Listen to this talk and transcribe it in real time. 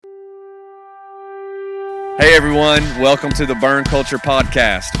Hey everyone, welcome to the Burn Culture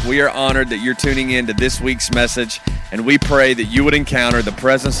Podcast. We are honored that you're tuning in to this week's message, and we pray that you would encounter the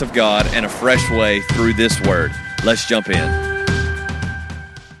presence of God in a fresh way through this word. Let's jump in.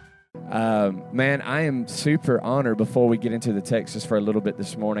 Man, I am super honored before we get into the text just for a little bit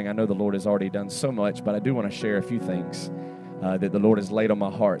this morning. I know the Lord has already done so much, but I do want to share a few things that the Lord has laid on my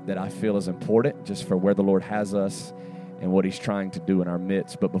heart that I feel is important just for where the Lord has us and what He's trying to do in our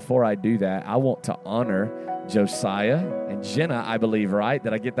midst. But before I do that, I want to honor Josiah and Jenna, I believe, right?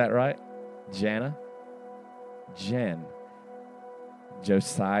 Did I get that right? Jen.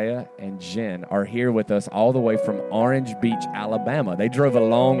 Josiah and Jen are here with us all the way from Orange Beach, Alabama. They drove a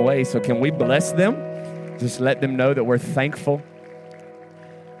long way, so can we bless them? Just let them know that we're thankful.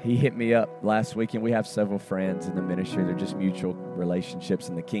 He hit me up last week, and we have several friends in the ministry. They're just mutual relationships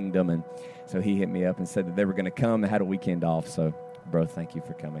in the kingdom, and so he hit me up and said that they were going to come. They had a weekend off, so, bro, thank you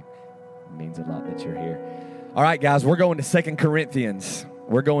for coming. It means a lot that you're here. All right, guys, we're going to 2 Corinthians.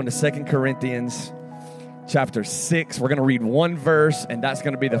 We're going to 2 Corinthians chapter 6. We're going to read one verse, and that's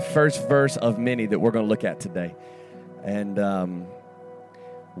going to be the first verse of many that we're going to look at today. And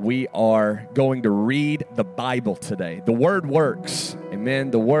we are going to read the Bible today. The Word works.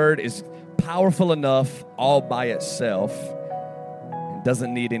 Amen. The Word is powerful enough all by itself and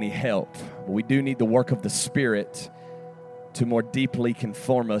doesn't need any help. But we do need the work of the Spirit to more deeply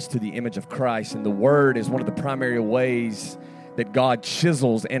conform us to the image of Christ. And the Word is one of the primary ways that God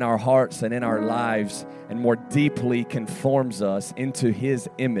chisels in our hearts and in our lives and more deeply conforms us into His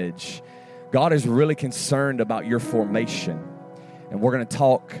image. God is really concerned about your formation. And we're going to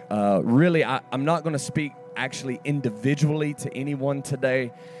talk, I'm not going to speak actually individually to anyone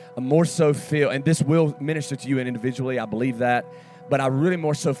today. I more so feel, and this will minister to you individually, I believe that, but I really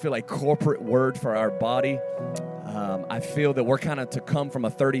more so feel a corporate word for our body. I feel that we're kind of to come from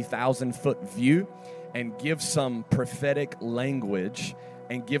a 30,000-foot view and give some prophetic language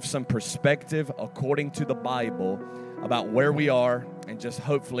and give some perspective according to the Bible about where we are, and just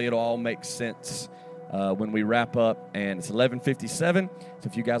hopefully it'll all make sense when we wrap up. And it's 11:57, so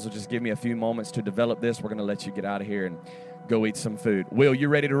if you guys will just give me a few moments to develop this, we're going to let you get out of here and go eat some food. Will, you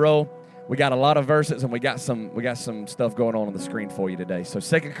ready to roll? We got a lot of verses, and we got some stuff going on the screen for you today. So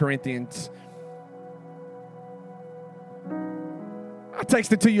 2 Corinthians. I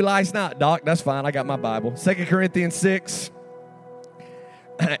texted to you last night, Doc. That's fine. I got my Bible. 2 Corinthians 6.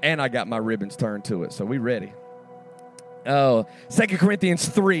 And I got my ribbons turned to it. So we ready. 2 Corinthians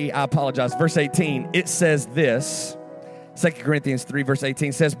 3, I apologize, verse 18. It says this. 2 Corinthians 3, verse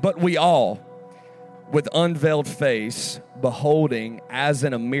 18 says, "But we all, with unveiled face, beholding as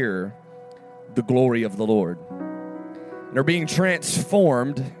in a mirror the glory of the Lord, and are being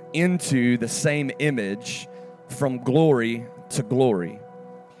transformed into the same image from glory to glory,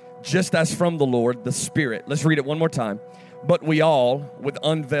 just as from the Lord, the Spirit." Let's read it one more time. "But we all, with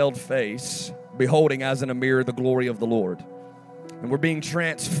unveiled face, beholding as in a mirror the glory of the Lord, and we're being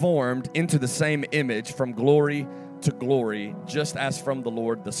transformed into the same image from glory to glory, just as from the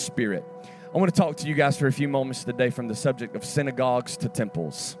Lord, the Spirit." I want to talk to you guys for a few moments today from the subject of synagogues to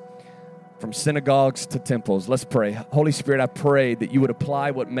temples. From synagogues to temples. Let's pray. Holy Spirit, I pray that you would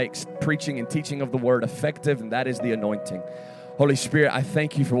apply what makes preaching and teaching of the word effective, and that is the anointing. Holy Spirit, I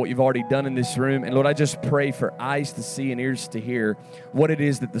thank you for what you've already done in this room. And Lord, I just pray for eyes to see and ears to hear what it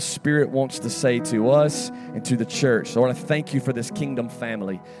is that the Spirit wants to say to us and to the church. Lord, I thank you for this kingdom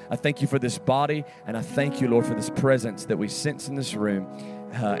family. I thank you for this body, and I thank you, Lord, for this presence that we sense in this room.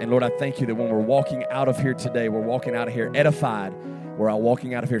 And Lord, I thank you that when we're walking out of here today, we're walking out of here edified. We're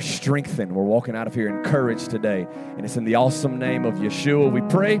walking out of here strengthened. We're walking out of here encouraged today. And it's in the awesome name of Yeshua we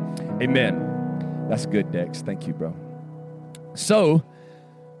pray. Amen. That's good, Dex. Thank you, bro. So,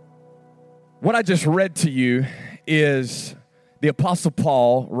 what I just read to you is the Apostle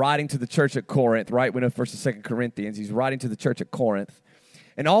Paul writing to the church at Corinth, right? We know 1st and 2nd Corinthians. He's writing to the church at Corinth.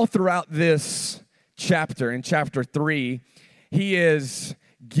 And all throughout this chapter, in chapter 3, he is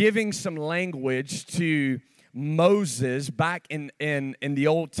giving some language to Moses back in the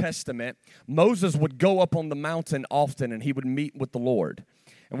Old Testament. Moses would go up on the mountain often, and he would meet with the Lord.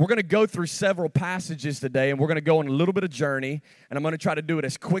 And we're going to go through several passages today, and we're going to go on a little bit of journey, and I'm going to try to do it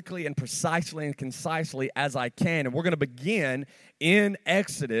as quickly and precisely and concisely as I can. And we're going to begin in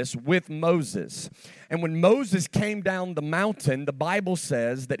Exodus with Moses. And when Moses came down the mountain, the Bible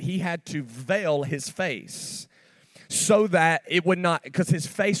says that he had to veil his face so that it would not, because his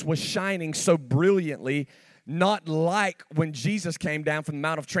face was shining so brilliantly. Not like when Jesus came down from the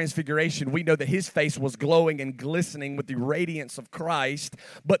Mount of Transfiguration. We know that his face was glowing and glistening with the radiance of Christ,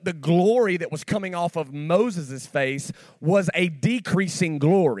 but the glory that was coming off of Moses' face was a decreasing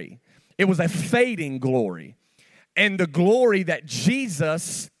glory. It was a fading glory. And the glory that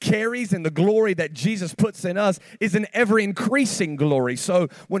Jesus carries and the glory that Jesus puts in us is an ever-increasing glory. So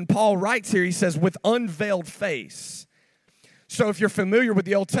when Paul writes here, he says, with unveiled face. So if you're familiar with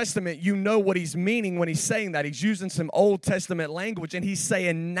the Old Testament, you know what he's meaning when he's saying that. He's using some Old Testament language, and he's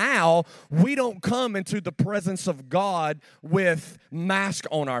saying now we don't come into the presence of God with mask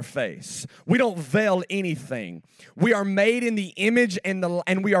on our face. We don't veil anything. We are made in the image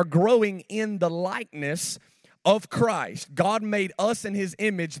and we are growing in the likeness of Christ. God made us in his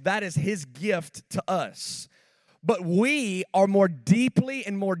image. That is his gift to us. But we are more deeply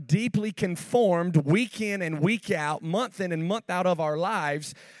and more deeply conformed week in and week out, month in and month out of our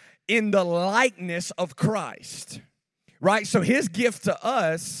lives in the likeness of Christ, right? So his gift to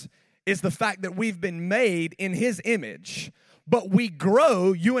us is the fact that we've been made in his image. But we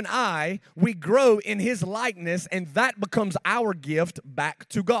grow, you and I, we grow in his likeness, and that becomes our gift back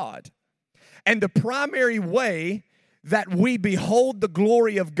to God. And the primary way that we behold the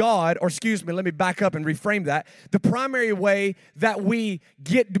glory of God, or excuse me, let me back up and reframe that. The primary way that we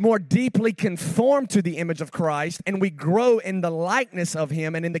get more deeply conformed to the image of Christ and we grow in the likeness of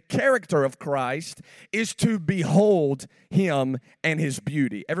him and in the character of Christ is to behold him and his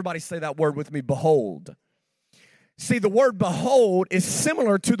beauty. Everybody say that word with me, behold. See, the word behold is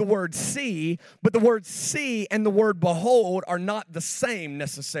similar to the word see, but the word see and the word behold are not the same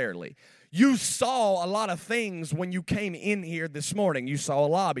necessarily. You saw a lot of things when you came in here this morning. You saw a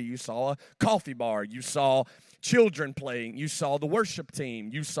lobby. You saw a coffee bar. You saw children playing. You saw the worship team.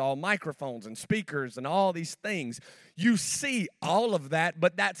 You saw microphones and speakers and all these things. You see all of that,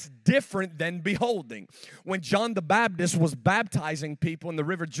 but that's different than beholding. When John the Baptist was baptizing people in the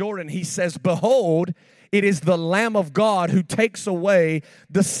River Jordan, he says, behold, it is the Lamb of God who takes away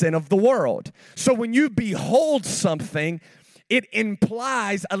the sin of the world. So when you behold something, it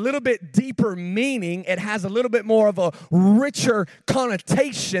implies a little bit deeper meaning. It has a little bit more of a richer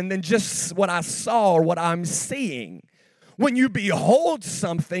connotation than just what I saw or what I'm seeing. When you behold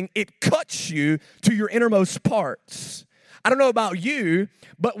something, it cuts you to your innermost parts. I don't know about you,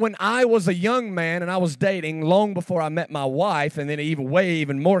 but when I was a young man and I was dating long before I met my wife, and then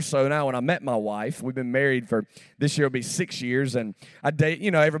even more so now when I met my wife, we've been married for, this year will be 6 years, and I date,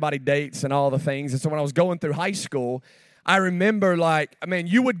 everybody dates and all the things. And so when I was going through high school, I remember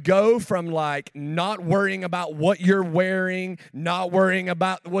you would go from not worrying about what you're wearing, not worrying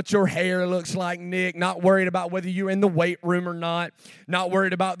about what your hair looks like, Nick, not worried about whether you're in the weight room or not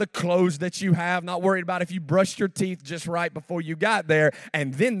worried about the clothes that you have, not worried about if you brushed your teeth just right before you got there.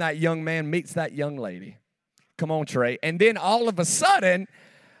 And then that young man meets that young lady. Come on, Trey. And then all of a sudden,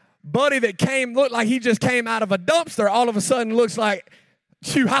 buddy that looked like he just came out of a dumpster, all of a sudden looks like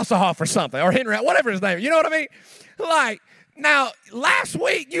Hugh Hasselhoff or something, or Henry, whatever his name is. You know what I mean? Now, last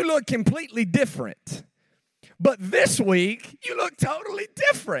week, you look completely different. But this week, you look totally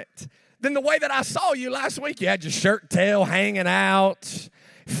different than the way that I saw you last week. You had your shirt tail hanging out,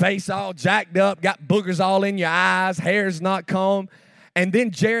 face all jacked up, got boogers all in your eyes, hair's not combed. And then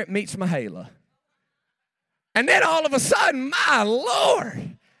Jarrett meets Mahala. And then all of a sudden, my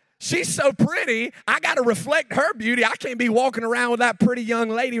Lord, she's so pretty, I got to reflect her beauty. I can't be walking around with that pretty young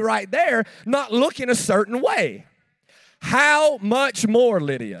lady right there not looking a certain way. How much more,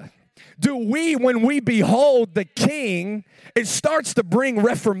 Lydia, do we, when we behold the King, it starts to bring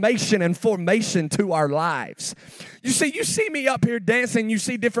reformation and formation to our lives. You see me up here dancing, you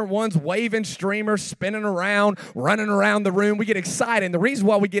see different ones waving streamers, spinning around, running around the room. We get excited, and the reason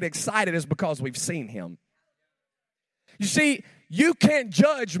why we get excited is because we've seen him. You see, you can't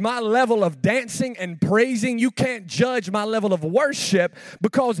judge my level of dancing and praising. You can't judge my level of worship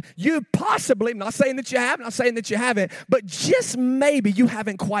because you possibly, I'm not saying that you have, not saying that you haven't, but just maybe you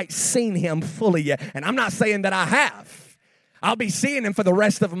haven't quite seen him fully yet. And I'm not saying that I have. I'll be seeing him for the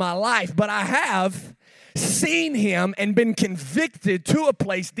rest of my life, but I have seen him and been convicted to a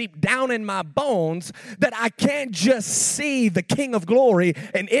place deep down in my bones that I can't just see the King of Glory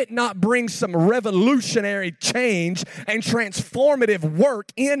and it not bring some revolutionary change and transformative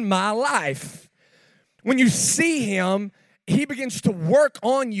work in my life. When you see him, he begins to work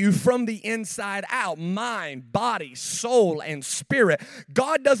on you from the inside out, mind, body, soul, and spirit.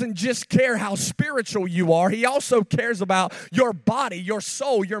 God doesn't just care how spiritual you are. He also cares about your body, your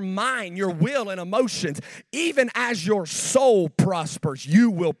soul, your mind, your will, and emotions. Even as your soul prospers, you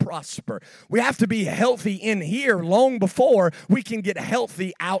will prosper. We have to be healthy in here long before we can get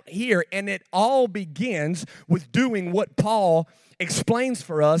healthy out here. And it all begins with doing what Paul explains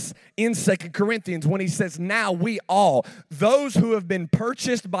for us in 2 Corinthians when he says, now we all, those who have been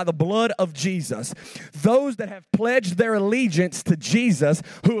purchased by the blood of Jesus, those that have pledged their allegiance to Jesus,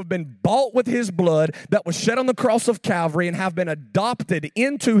 who have been bought with his blood that was shed on the cross of Calvary and have been adopted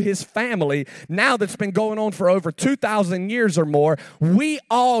into his family, now that's been going on for over 2,000 years or more, we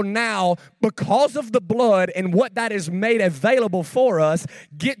all now, because of the blood and what that has made available for us,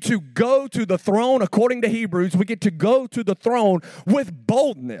 get to go to the throne. According to Hebrews, we get to go to the throne with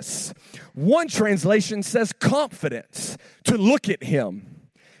boldness. One translation says confidence, to look at him,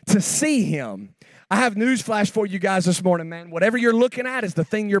 to see him. I have news flash for you guys this morning, man. Whatever you're looking at is the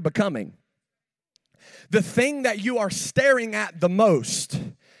thing you're becoming. The thing that you are staring at the most.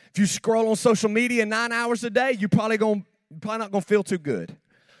 If you scroll on social media 9 hours a day, you're probably not going to feel too good.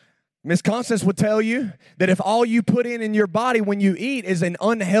 Miss Constance would tell you that if all you put in your body when you eat is an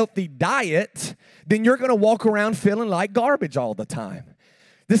unhealthy diet, then you're going to walk around feeling like garbage all the time.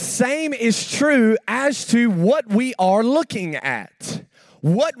 The same is true as to what we are looking at,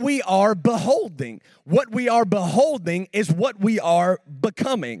 what we are beholding. What we are beholding is what we are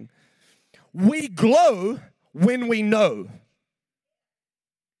becoming. We glow when we know.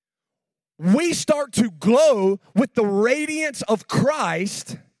 We start to glow with the radiance of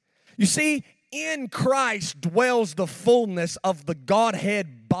Christ. You see, in Christ dwells the fullness of the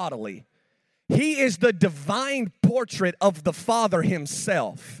Godhead bodily. He is the divine portrait of the Father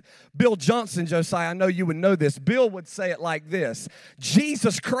himself. Bill Johnson, Josiah, I know you would know this. Bill would say it like this: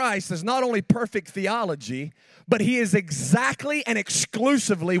 Jesus Christ is not only perfect theology, but he is exactly and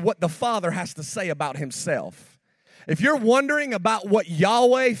exclusively what the Father has to say about himself. If you're wondering about what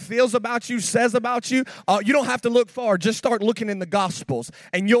Yahweh feels about you, says about you, you don't have to look far. Just start looking in the Gospels,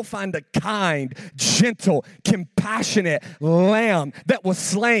 and you'll find a kind, gentle, compassionate lamb that was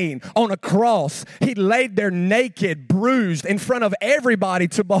slain on a cross. He laid there naked, bruised, in front of everybody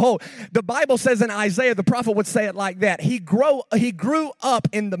to behold. The Bible says in Isaiah, the prophet would say it like that: He grew up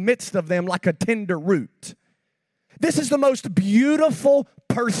in the midst of them like a tender root. This is the most beautiful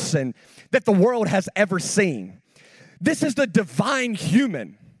person that the world has ever seen. This is the divine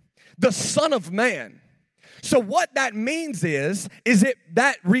human, the Son of Man. So what that means is it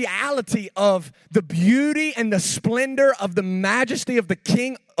that reality of the beauty and the splendor of the majesty of the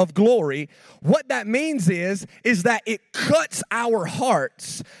King of glory. What that means is that it cuts our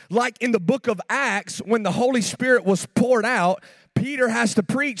hearts. Like in the book of Acts, when the Holy Spirit was poured out, Peter has to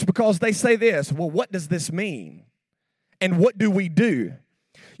preach because they say this: well, what does this mean? And what do we do?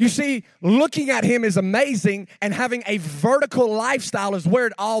 You see, looking at him is amazing, and having a vertical lifestyle is where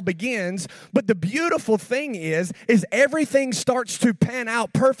it all begins. But the beautiful thing is everything starts to pan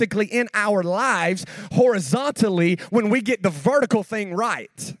out perfectly in our lives horizontally when we get the vertical thing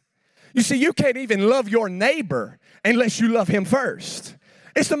right. You see, you can't even love your neighbor unless you love him first.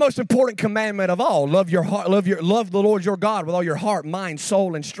 It's the most important commandment of all. Love the Lord your God with all your heart, mind,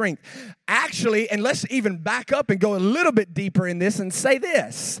 soul, and strength. Actually, and let's even back up and go a little bit deeper in this and say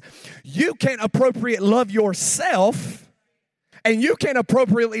this: you can appropriately love yourself, and you can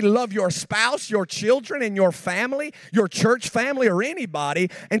appropriately love your spouse, your children, and your family, your church family, or anybody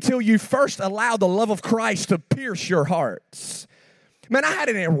until you first allow the love of Christ to pierce your hearts. Man, I had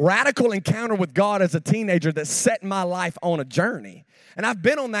a radical encounter with God as a teenager that set my life on a journey. And I've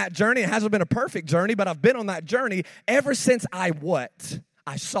been on that journey. It hasn't been a perfect journey, but I've been on that journey ever since I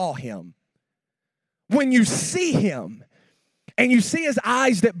saw him. When you see him, and you see his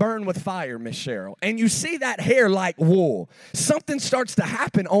eyes that burn with fire, Miss Cheryl, and you see that hair like wool, something starts to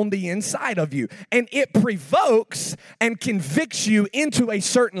happen on the inside of you, and it provokes and convicts you into a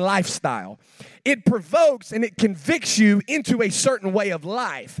certain lifestyle. It provokes and it convicts you into a certain way of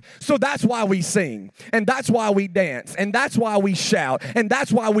life. So that's why we sing, and that's why we dance, and that's why we shout, and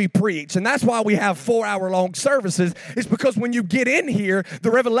that's why we preach, and that's why we have 4-hour-long services. It's because when you get in here,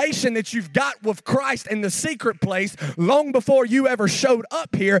 the revelation that you've got with Christ in the secret place long before you ever showed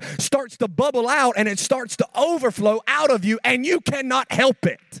up here starts to bubble out, and it starts to overflow out of you, and you cannot help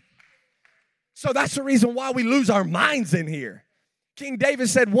it. So that's the reason why we lose our minds in here. King David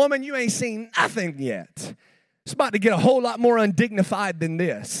said, woman, you ain't seen nothing yet. It's about to get a whole lot more undignified than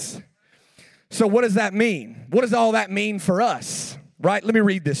this. So what does that mean? What does all that mean for us? Right? Let me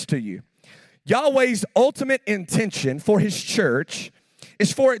read this to you. Yahweh's ultimate intention for his church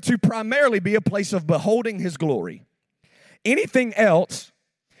is for it to primarily be a place of beholding his glory. Anything else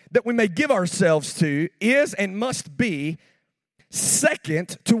that we may give ourselves to is and must be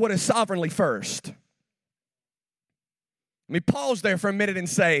second to what is sovereignly first. Let me pause there for a minute and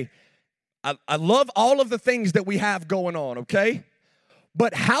say, I love all of the things that we have going on, okay?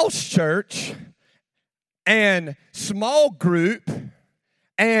 But house church and small group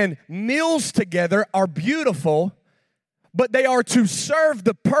and meals together are beautiful, but they are to serve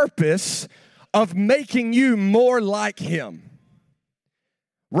the purpose of making you more like him.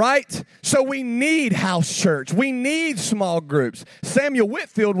 Right? So we need house church. We need small groups. Samuel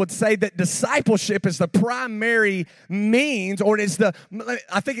Whitfield would say that discipleship is the primary means, or it's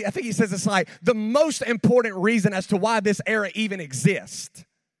I think he says it's like the most important reason as to why this era even exists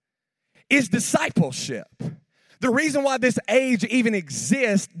is discipleship. The reason why this age even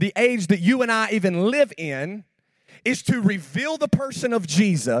exists, the age that you and I even live in, is to reveal the person of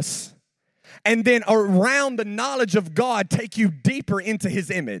Jesus, and then around the knowledge of God, take you deeper into his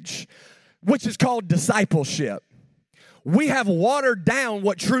image, which is called discipleship. We have watered down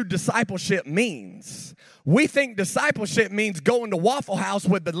what true discipleship means. We think discipleship means going to Waffle House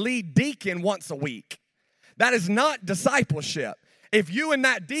with the lead deacon once a week. That is not discipleship. If you and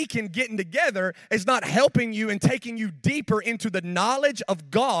that deacon getting together is not helping you and taking you deeper into the knowledge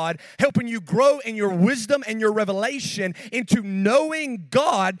of God, helping you grow in your wisdom and your revelation into knowing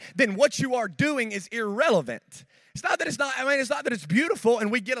God, then what you are doing is irrelevant. It's not that it's beautiful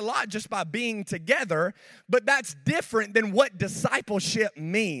and we get a lot just by being together, but that's different than what discipleship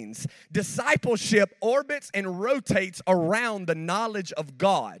means. Discipleship orbits and rotates around the knowledge of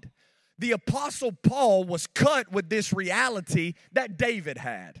God. The Apostle Paul was cut with this reality that David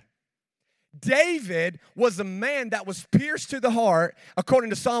had. David was a man that was pierced to the heart,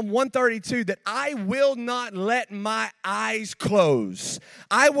 according to Psalm 132, that I will not let my eyes close.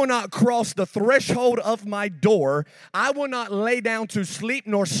 I will not cross the threshold of my door. I will not lay down to sleep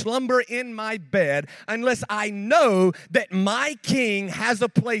nor slumber in my bed unless I know that my King has a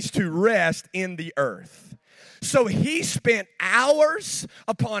place to rest in the earth. So he spent hours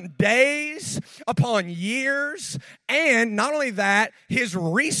upon days, upon years, and not only that, his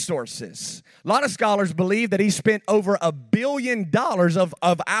resources. A lot of scholars believe that he spent over $1 billion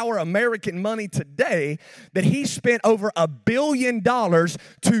of our American money today, that he spent over $1 billion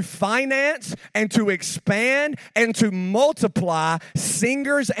to finance and to expand and to multiply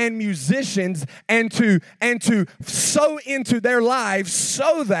singers and musicians and to sow into their lives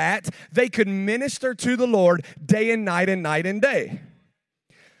so that they could minister to the Lord day and night and night and day.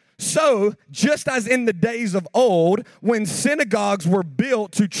 So, just as in the days of old, when synagogues were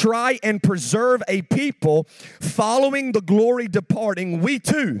built to try and preserve a people following the glory departing, we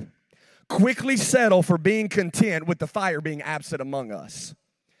too quickly settle for being content with the fire being absent among us.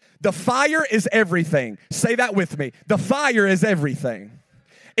 The fire is everything. Say that with me. The fire is everything.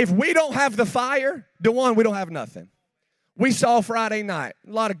 If we don't have the fire, we don't have nothing. We saw Friday night,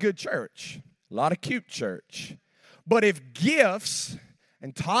 a lot of good church, a lot of cute church. But if gifts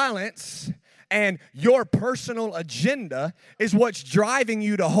and talents and your personal agenda is what's driving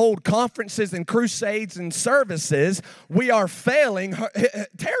you to hold conferences and crusades and services, we are failing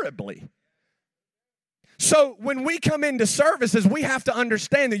terribly. So when we come into services, we have to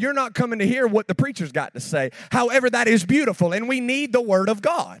understand that you're not coming to hear what the preacher's got to say. However, that is beautiful, and we need the Word of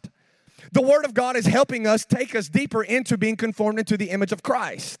God. The Word of God is helping us take us deeper into being conformed into the image of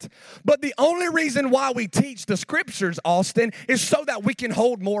Christ. But the only reason why we teach the Scriptures, Austin, is so that we can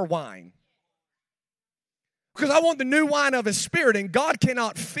hold more wine. Because I want the new wine of His Spirit, and God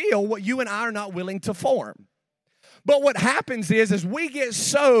cannot fill what you and I are not willing to form. But what happens is we get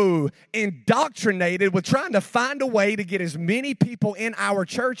so indoctrinated with trying to find a way to get as many people in our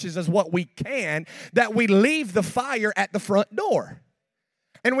churches as what we can, that we leave the fire at the front door.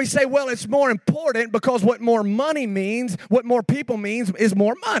 And we say, well, it's more important because what more money means, what more people means is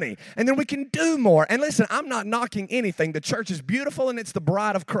more money. And then we can do more. And listen, I'm not knocking anything. The church is beautiful and it's the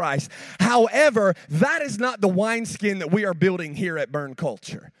bride of Christ. However, that is not the wineskin that we are building here at Burn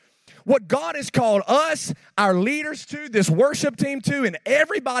Culture. What God has called us, our leaders to, this worship team to, and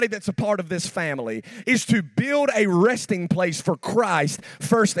everybody that's a part of this family is to build a resting place for Christ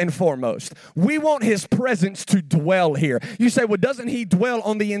first and foremost. We want His presence to dwell here. You say, well, doesn't He dwell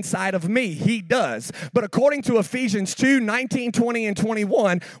on the inside of me? He does. But according to Ephesians 2, 19, 20, and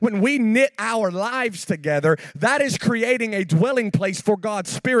 21, when we knit our lives together, that is creating a dwelling place for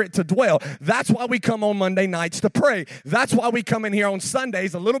God's Spirit to dwell. That's why we come on Monday nights to pray. That's why we come in here on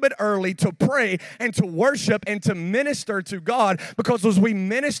Sundays a little bit early to pray and to worship and to minister to God, because as we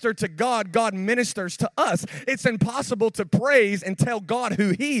minister to God, God ministers to us. It's impossible to praise and tell God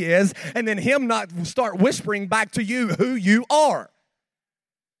who He is and then Him not start whispering back to you who you are.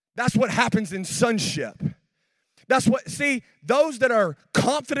 That's what happens in sonship. Those that are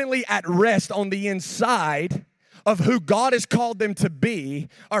confidently at rest on the inside of who God has called them to be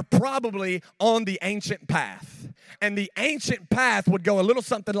are probably on the ancient path. And the ancient path would go a little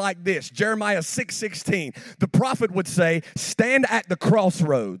something like this. Jeremiah 6:16. The prophet would say, stand at the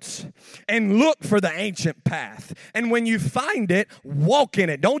crossroads and look for the ancient path. And when you find it, walk in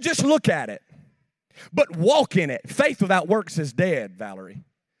it. Don't just look at it, but walk in it. Faith without works is dead, Valerie.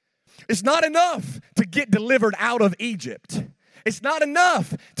 It's not enough to get delivered out of Egypt. It's not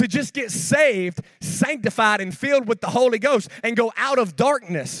enough to just get saved, sanctified, and filled with the Holy Ghost and go out of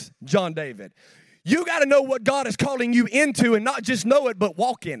darkness, John David. You got to know what God is calling you into and not just know it, but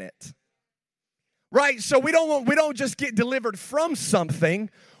walk in it. Right? So we don't just get delivered from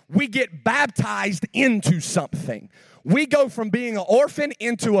something. We get baptized into something. We go from being an orphan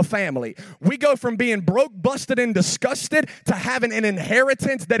into a family. We go from being broke, busted, and disgusted to having an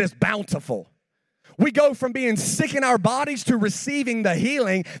inheritance that is bountiful. We go from being sick in our bodies to receiving the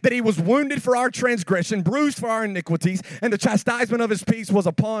healing that he was wounded for our transgression, bruised for our iniquities, and the chastisement of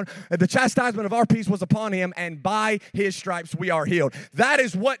our peace was upon him, and by his stripes we are healed. That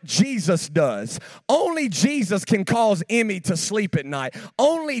is what Jesus does. Only Jesus can cause Emmy to sleep at night.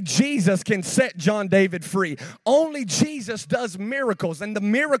 Only Jesus can set John David free. Only Jesus does miracles, and the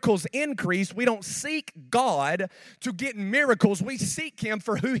miracles increase. We don't seek God to get miracles. We seek him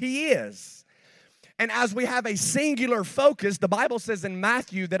for who he is. And as we have a singular focus, the Bible says in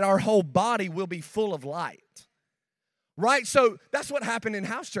Matthew that our whole body will be full of light. Right? So that's what happened in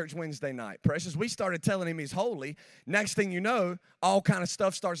house church Wednesday night, Precious. We started telling him he's holy. Next thing you know, all kind of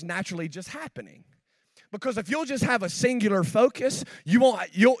stuff starts naturally just happening. Because if you'll just have a singular focus,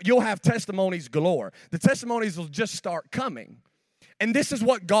 you'll have testimonies galore. The testimonies will just start coming. And this is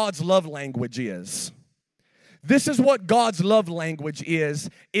what God's love language is. This is what God's love language is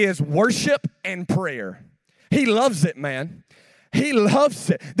worship and prayer. He loves it, man. He loves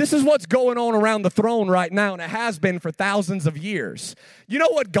it. This is what's going on around the throne right now, and it has been for thousands of years. You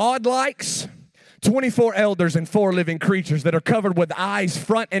know what God likes? 24 elders and 4 living creatures that are covered with eyes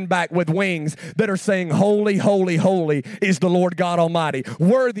front and back with wings that are saying, holy, holy, holy is the Lord God Almighty.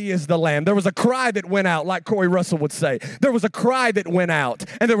 Worthy is the Lamb. There was a cry that went out, like Corey Russell would say. There was a cry that went out,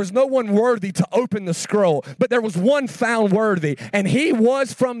 and there was no one worthy to open the scroll, but there was one found worthy, and he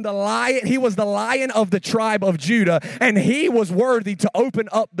was from the lion. He was the Lion of the tribe of Judah, and he was worthy to open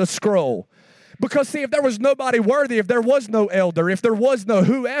up the scroll. Because, see, if there was nobody worthy, if there was no elder, if there was no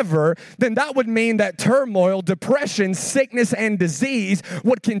whoever, then that would mean that turmoil, depression, sickness, and disease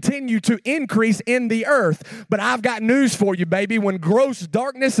would continue to increase in the earth. But I've got news for you, baby. When gross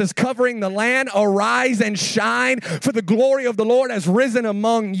darkness is covering the land, arise and shine, for the glory of the Lord has risen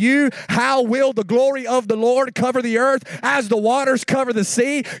among you. How will the glory of the Lord cover the earth as the waters cover the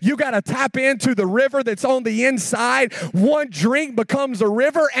sea? You got to tap into the river that's on the inside. One drink becomes a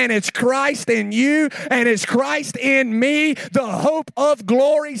river, and it's Christ in you, and it's Christ in me, the hope of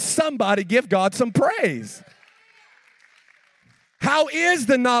glory. Somebody give God some praise. How is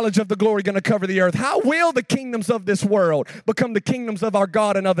the knowledge of the glory going to cover the earth? How will the kingdoms of this world become the kingdoms of our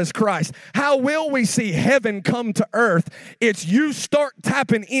God and of his Christ? How will we see heaven come to earth? It's you start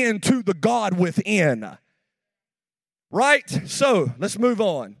tapping into the God within. Right? So let's move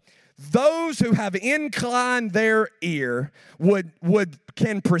on. Those who have inclined their ear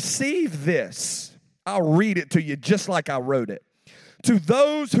can perceive this. I'll read it to you just like I wrote it. To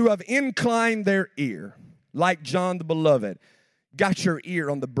those who have inclined their ear, like John the Beloved, got your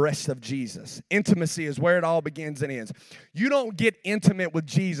ear on the breast of Jesus. Intimacy is where it all begins and ends. You don't get intimate with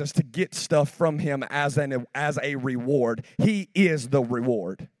Jesus to get stuff from him as a reward. He is the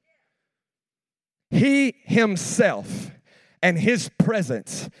reward. He himself and his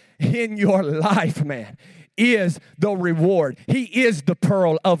presence in your life, man, is the reward. He is the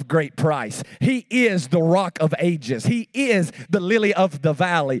pearl of great price. He is the rock of ages. He is the lily of the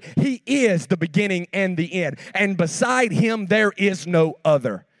valley. He is the beginning and the end. And beside him, there is no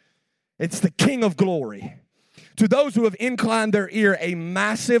other. It's the King of glory. To those who have inclined their ear, a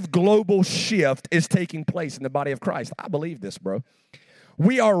massive global shift is taking place in the body of Christ. I believe this, bro.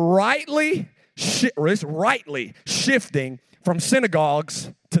 We are rightly shifting from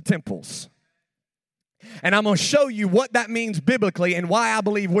synagogues to temples. And I'm going to show you what that means biblically and why I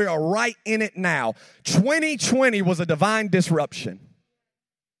believe we are right in it now. 2020 was a divine disruption.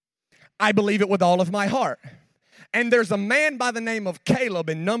 I believe it with all of my heart. And there's a man by the name of Caleb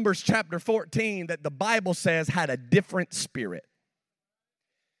in Numbers chapter 14 that the Bible says had a different spirit.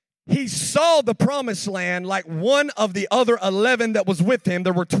 he saw the promised land like one of the other 11 that was with him.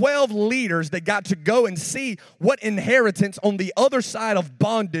 There were 12 leaders that got to go and see what inheritance on the other side of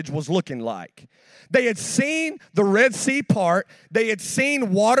bondage was looking like. They had seen the Red Sea part. They had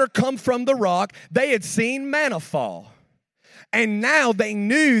seen water come from the rock. They had seen manna fall. And now they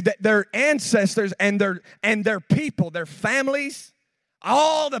knew that their ancestors and their people, their families,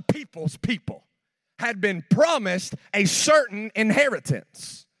 all the people's people had been promised a certain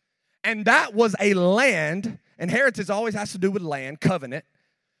inheritance. And that was a land. Inheritance always has to do with land, covenant.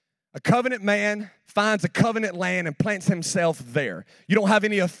 A covenant man finds a covenant land and plants himself there. You don't have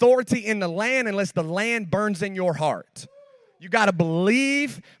any authority in the land unless the land burns in your heart. You got to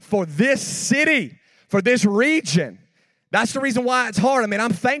believe for this city, for this region. That's the reason why it's hard. I mean,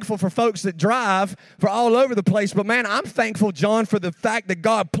 I'm thankful for folks that drive for all over the place. But, man, I'm thankful, John, for the fact that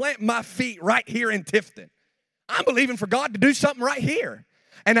God planted my feet right here in Tifton. I'm believing for God to do something right here.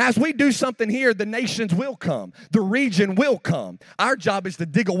 And as we do something here, the nations will come. The region will come. Our job is to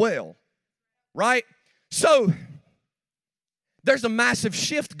dig a well, right? So there's a massive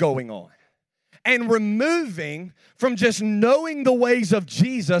shift going on. And removing from just knowing the ways of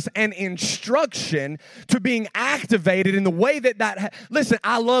Jesus and instruction to being activated in the way that listen,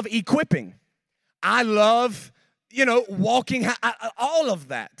 I love equipping. I love, walking, all of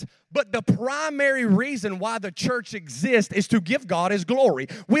that. But the primary reason why the church exists is to give God His glory.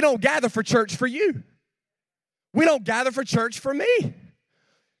 We don't gather for church for you. We don't gather for church for me.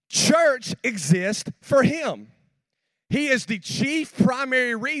 Church exists for Him. He is the chief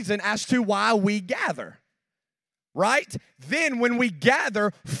primary reason as to why we gather, right? Then when we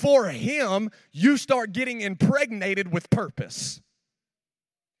gather for Him, you start getting impregnated with purpose.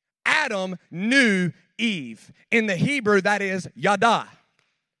 Adam knew Eve. In the Hebrew, that is yada.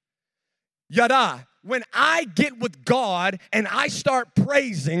 Yada. When I get with God and I start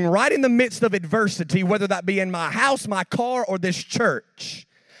praising right in the midst of adversity, whether that be in my house, my car, or this church,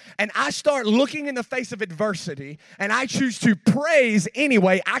 and I start looking in the face of adversity and I choose to praise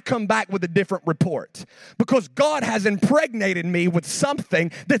anyway, I come back with a different report because God has impregnated me with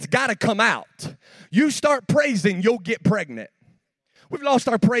something that's got to come out. You start praising, you'll get pregnant. We've lost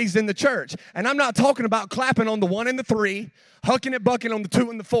our praise in the church. And I'm not talking about clapping on the 1 and the 3, hucking and bucking on the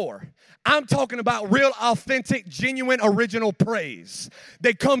 2 and the 4. I'm talking about real, authentic, genuine, original praise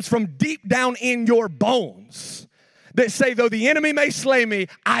that comes from deep down in your bones. That say, though the enemy may slay me,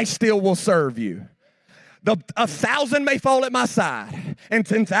 I still will serve you. 1,000 may fall at my side and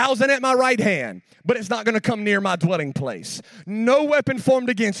 10,000 at my right hand, but it's not going to come near my dwelling place. No weapon formed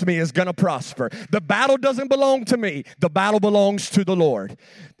against me is going to prosper. The battle doesn't belong to me. The battle belongs to the Lord.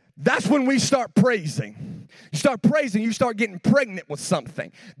 That's when we start praising. You start praising, you start getting pregnant with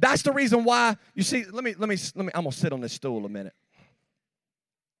something. That's the reason why, you see, let me, I'm going to sit on this stool a minute.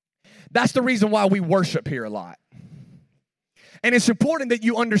 That's the reason why we worship here a lot. And it's important that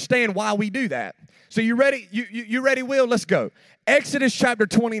you understand why we do that. So you ready? You ready, Will? Let's go. Exodus chapter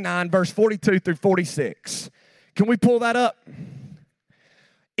 29, verse 42 through 46. Can we pull that up?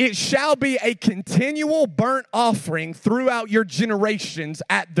 It shall be a continual burnt offering throughout your generations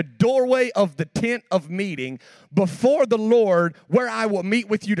at the doorway of the tent of meeting before the Lord, where I will meet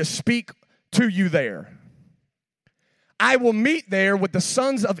with you to speak to you there. I will meet there with the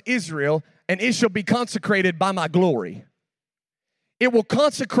sons of Israel, and it shall be consecrated by my glory. It will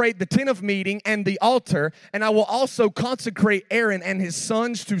consecrate the tent of meeting and the altar, and I will also consecrate Aaron and his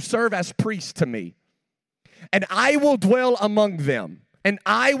sons to serve as priests to me. And I will dwell among them, and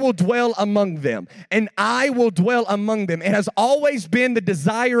I will dwell among them, and I will dwell among them. It has always been the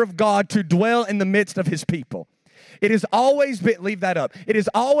desire of God to dwell in the midst of His people. It has always been, leave that up. It has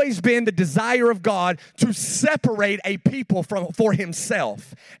always been the desire of God to separate a people for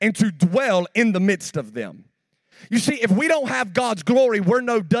Himself and to dwell in the midst of them. You see, if we don't have God's glory, we're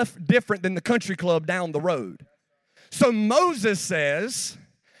no different than the country club down the road. So Moses says,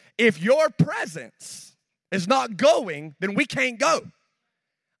 if your presence is not going, then we can't go.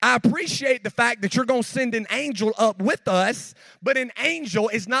 I appreciate the fact that you're going to send an angel up with us, but an angel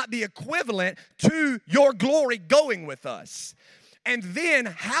is not the equivalent to your glory going with us. And then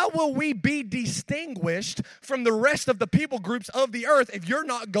how will we be distinguished from the rest of the people groups of the earth if you're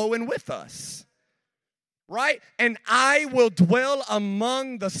not going with us? Right? And I will dwell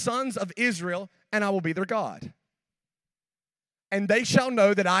among the sons of Israel, and I will be their God. And they shall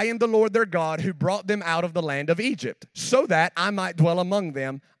know that I am the Lord their God who brought them out of the land of Egypt, so that I might dwell among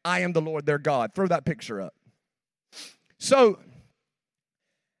them. I am the Lord their God. Throw that picture up. So,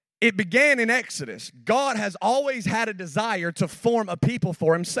 it began in Exodus. God has always had a desire to form a people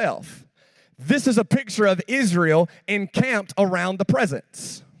for Himself. This is a picture of Israel encamped around the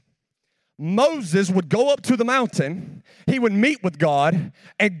presence. Moses would go up to the mountain, he would meet with God,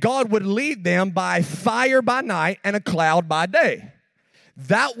 and God would lead them by fire by night and a cloud by day.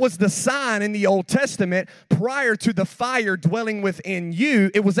 That was the sign in the Old Testament prior to the fire dwelling within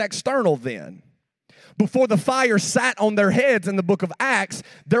you. It was external then. Before the fire sat on their heads in the book of Acts,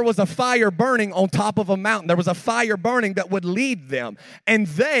 there was a fire burning on top of a mountain. There was a fire burning that would lead them. And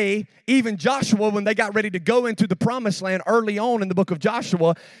they, even Joshua, when they got ready to go into the promised land early on in the book of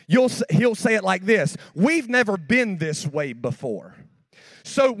Joshua, he'll say it like this: we've never been this way before.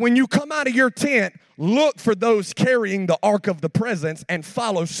 So when you come out of your tent, look for those carrying the ark of the presence and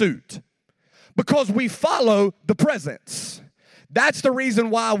follow suit. Because we follow the presence. That's the reason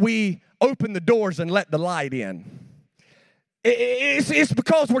why we open the doors and let the light in. It's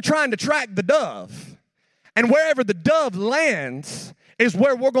because we're trying to track the dove. And wherever the dove lands is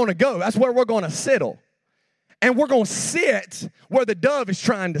where we're going to go. That's where we're going to settle. And we're going to sit where the dove is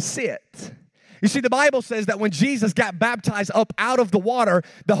trying to sit. You see, the Bible says that when Jesus got baptized up out of the water,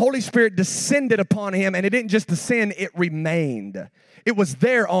 the Holy Spirit descended upon him, and it didn't just descend, it remained. It was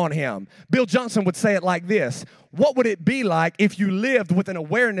there on him. Bill Johnson would say it like this: what would it be like if you lived with an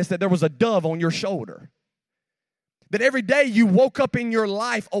awareness that there was a dove on your shoulder? That every day you woke up in your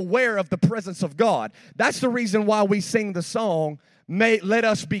life aware of the presence of God. That's the reason why we sing the song, let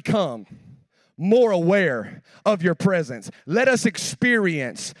us become more aware of your presence. Let us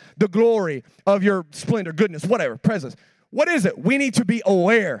experience the glory of your splendor, goodness, whatever, presence. What is it? We need to be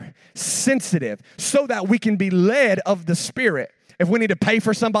aware, sensitive, so that we can be led of the Spirit. If we need to pay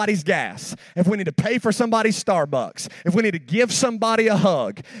for somebody's gas, if we need to pay for somebody's Starbucks, if we need to give somebody a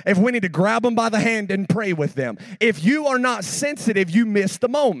hug, if we need to grab them by the hand and pray with them, if you are not sensitive, you miss the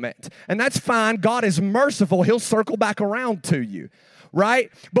moment. And that's fine. God is merciful. He'll circle back around to you.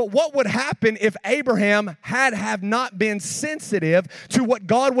 Right? But what would happen if Abraham had not been sensitive to what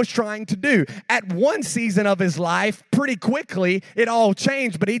God was trying to do? At one season of his life, pretty quickly, it all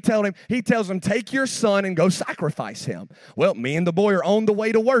changed, but he tells him, take your son and go sacrifice him. Well, me and the boy are on the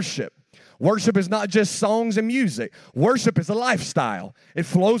way to worship. Worship is not just songs and music. Worship is a lifestyle. It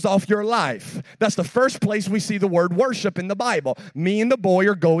flows off your life. That's the first place we see the word worship in the Bible. Me and the boy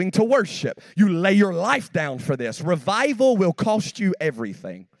are going to worship. You lay your life down for this. Revival will cost you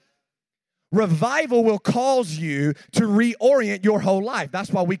everything. Revival will cause you to reorient your whole life. That's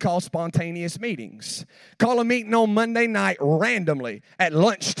why we call spontaneous meetings. Call a meeting on Monday night randomly at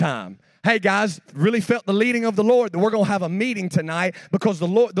lunchtime. Hey guys, really felt the leading of the Lord that we're going to have a meeting tonight because the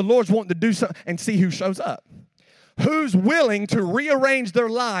Lord's wanting to do something, and see who shows up. Who's willing to rearrange their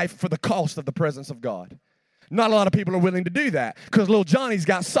life for the cost of the presence of God? Not a lot of people are willing to do that because little Johnny's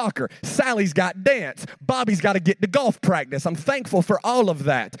got soccer, Sally's got dance, Bobby's got to get to golf practice. I'm thankful for all of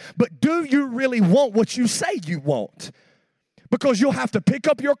that. But do you really want what you say you want? Because you'll have to pick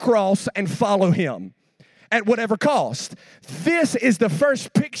up your cross and follow him at whatever cost. This is the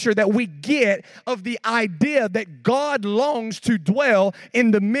first picture that we get of the idea that God longs to dwell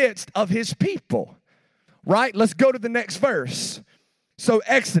in the midst of his people. Right? Let's go to the next verse. So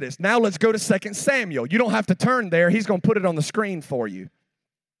Exodus. Now let's go to 2 Samuel. You don't have to turn there. He's going to put it on the screen for you.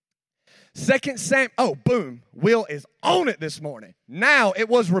 2 Samuel. Oh, boom. Will is on it this morning. Now it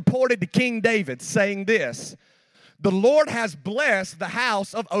was reported to King David saying this: the Lord has blessed the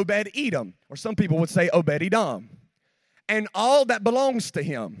house of Obed-Edom, or some people would say Obed-Edom, and all that belongs to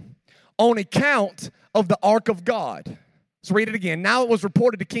him on account of the ark of God. Let's read it again. Now it was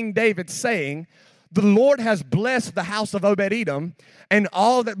reported to King David saying, the Lord has blessed the house of Obed-Edom and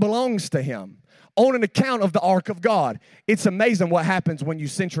all that belongs to him on an account of the ark of God. It's amazing what happens when you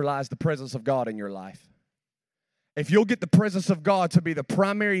centralize the presence of God in your life. If you'll get the presence of God to be the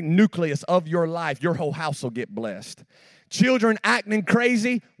primary nucleus of your life, your whole house will get blessed. Children acting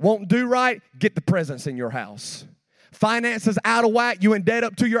crazy, won't do right, get the presence in your house. Finances out of whack, you in debt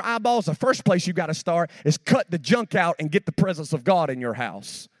up to your eyeballs, the first place you got to start is cut the junk out and get the presence of God in your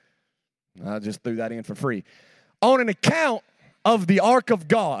house. I just threw that in for free. On an account of the ark of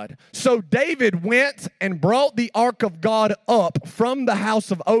God. So David went and brought the ark of God up from the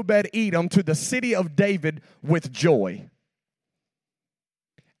house of Obed-Edom to the city of David with joy.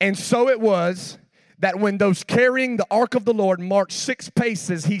 And so it was that when those carrying the ark of the Lord marched 6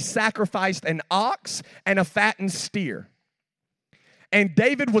 paces, he sacrificed an ox and a fattened steer. And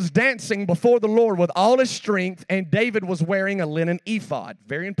David was dancing before the Lord with all his strength, and David was wearing a linen ephod.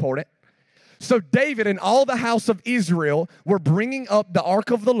 Very important. So David and all the house of Israel were bringing up the ark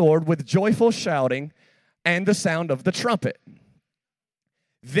of the Lord with joyful shouting and the sound of the trumpet.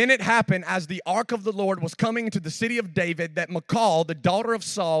 Then it happened as the ark of the Lord was coming to the city of David that Michal, the daughter of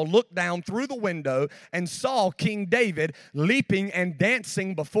Saul, looked down through the window and saw King David leaping and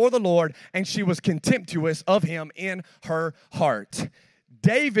dancing before the Lord, and she was contemptuous of him in her heart.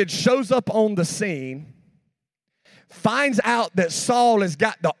 David shows up on the scene, finds out that Saul has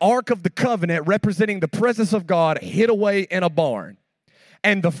got the Ark of the Covenant representing the presence of God hid away in a barn.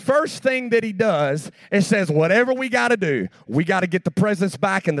 And the first thing that he does is says, whatever we got to do, we got to get the presence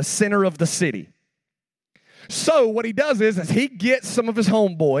back in the center of the city. So what he does is he gets some of his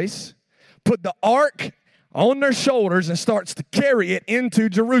homeboys, put the ark on their shoulders and starts to carry it into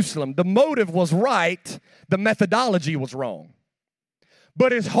Jerusalem. The motive was right. The methodology was wrong.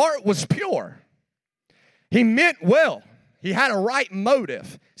 But his heart was pure. He meant well. He had a right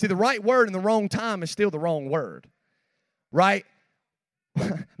motive. See, the right word in the wrong time is still the wrong word, right?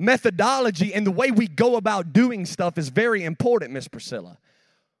 Methodology and the way we go about doing stuff is very important, Miss Priscilla.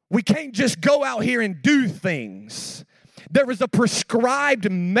 We can't just go out here and do things. There is a prescribed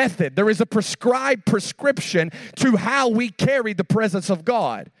method. There is a prescribed prescription to how we carry the presence of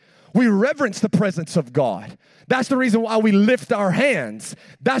God. We reverence the presence of God. That's the reason why we lift our hands.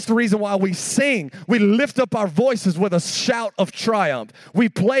 That's the reason why we sing. We lift up our voices with a shout of triumph. We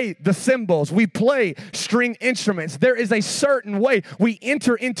play the cymbals. We play string instruments. There is a certain way we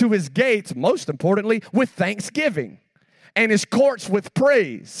enter into his gates, most importantly, with thanksgiving, and his courts with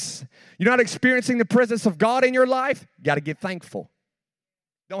praise. You're not experiencing the presence of God in your life? You got to get thankful.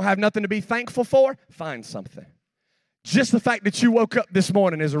 Don't have nothing to be thankful for? Find something. Just the fact that you woke up this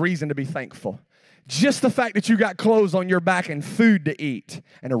morning is a reason to be thankful. Just the fact that you got clothes on your back and food to eat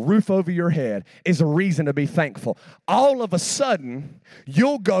and a roof over your head is a reason to be thankful. All of a sudden,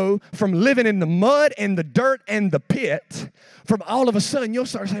 you'll go from living in the mud and the dirt and the pit, from all of a sudden you'll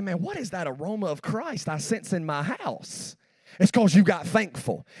start saying, man, what is that aroma of Christ I sense in my house? It's because you got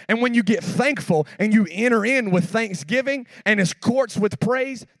thankful. And when you get thankful and you enter in with thanksgiving and his courts with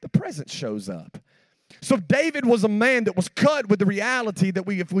praise, the presence shows up. So David was a man that was cut with the reality that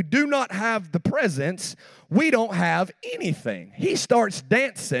if we do not have the presence, we don't have anything. He starts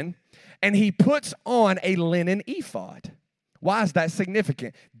dancing and he puts on a linen ephod. Why is that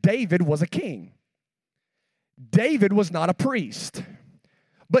significant? David was a king. David was not a priest.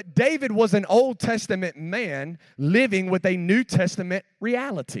 But David was an Old Testament man living with a New Testament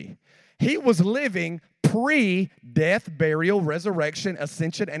reality. He was living pre-death, burial, resurrection,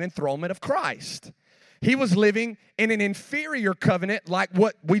 ascension, and enthronement of Christ. He was living in an inferior covenant like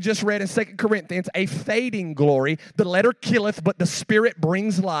what we just read in 2 Corinthians, a fading glory. The letter killeth, but the Spirit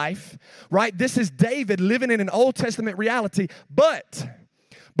brings life, right? This is David living in an Old Testament reality, but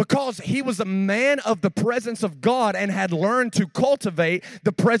because he was a man of the presence of God and had learned to cultivate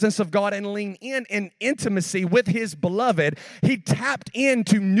the presence of God and lean in intimacy with his beloved, he tapped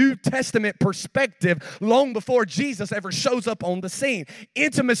into New Testament perspective long before Jesus ever shows up on the scene.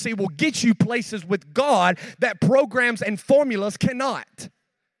 Intimacy will get you places with God that programs and formulas cannot.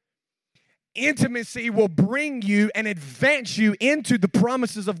 Intimacy will bring you and advance you into the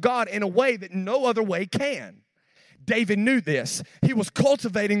promises of God in a way that no other way can. David knew this. He was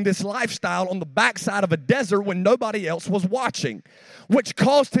cultivating this lifestyle on the backside of a desert when nobody else was watching, which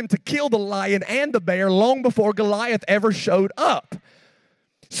caused him to kill the lion and the bear long before Goliath ever showed up.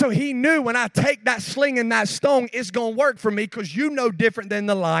 So he knew, when I take that sling and that stone, it's going to work for me, because you know different than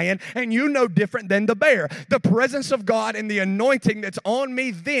the lion and you know different than the bear. The presence of God and the anointing that's on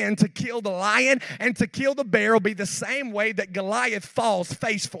me then to kill the lion and to kill the bear will be the same way that Goliath falls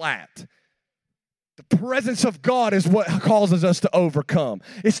face flat. The presence of God is what causes us to overcome.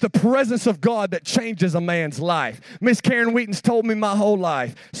 It's the presence of God that changes a man's life. Miss Karen Wheaton's told me my whole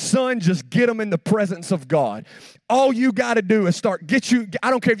life, son, just get them in the presence of God. All you got to do is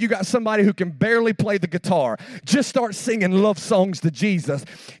I don't care if you got somebody who can barely play the guitar. Just start singing love songs to Jesus.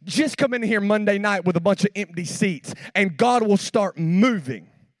 Just come in here Monday night with a bunch of empty seats, and God will start moving.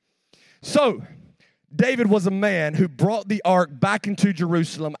 So, David was a man who brought the ark back into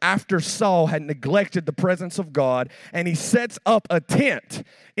Jerusalem after Saul had neglected the presence of God, and he sets up a tent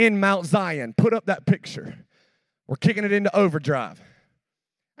in Mount Zion. Put up that picture. We're kicking it into overdrive.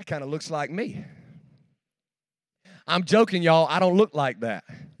 That kind of looks like me. I'm joking, y'all. I don't look like that.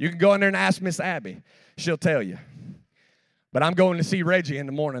 You can go in there and ask Miss Abby. She'll tell you. But I'm going to see Reggie in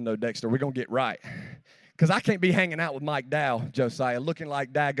the morning, though, Dexter. We're going to get right. Because I can't be hanging out with Mike Dow, Josiah, looking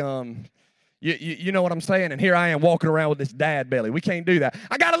like daggum. You know what I'm saying? And here I am walking around with this dad belly. We can't do that.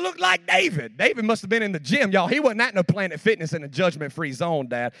 I got to look like David. David must have been in the gym. Y'all, he wasn't at no Planet Fitness in a judgment-free zone,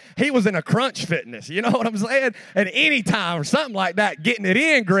 Dad. He was in a Crunch Fitness. You know what I'm saying? At any time or something like that, getting it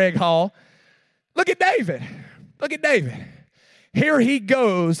in, Greg Hall. Look at David. Look at David. here he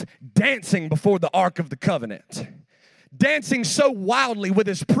goes dancing before the Ark of the Covenant, dancing so wildly with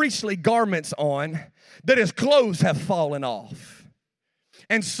his priestly garments on that his clothes have fallen off.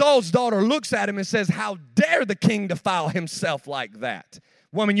 And Saul's daughter looks at him and says, how dare the king defile himself like that?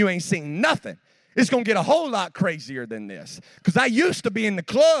 Woman, you ain't seen nothing. It's going to get a whole lot crazier than this. Because I used to be in the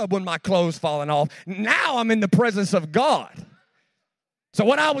club when my clothes falling off. Now I'm in the presence of God. So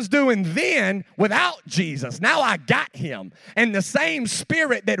what I was doing then without Jesus, now I got him. And the same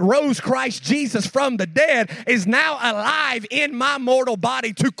spirit that rose Christ Jesus from the dead is now alive in my mortal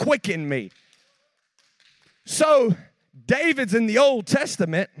body to quicken me. So David's in the Old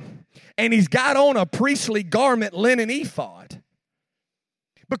Testament, and he's got on a priestly garment, linen ephod,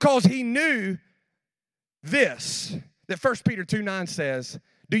 because he knew this, that 1 Peter 2:9 says,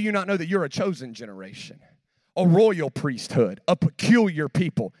 do you not know that you're a chosen generation, a royal priesthood, a peculiar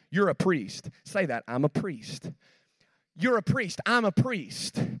people? You're a priest. Say that, I'm a priest. You're a priest, I'm a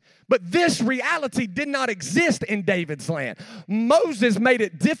priest. But this reality did not exist in David's land. Moses made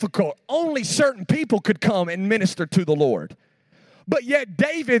it difficult. Only certain people could come and minister to the Lord. But yet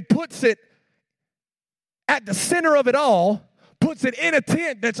David puts it at the center of it all, puts it in a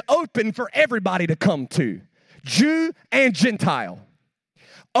tent that's open for everybody to come to, Jew and Gentile.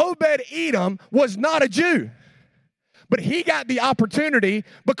 Obed-Edom was not a Jew, but he got the opportunity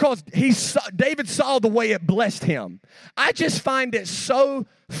because David saw the way it blessed him. I just find it so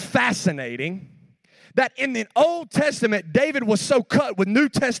fascinating that in the Old Testament, David was so cut with New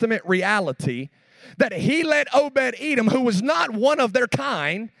Testament reality that he let Obed-Edom, who was not one of their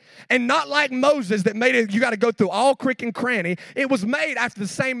kind, and not like Moses that made it, you got to go through all crick and cranny. It was made after the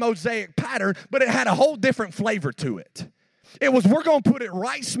same Mosaic pattern, but it had a whole different flavor to it. It was, we're going to put it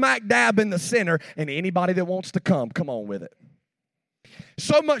right smack dab in the center, and anybody that wants to come on with it.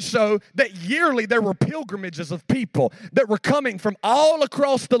 So much so that yearly there were pilgrimages of people that were coming from all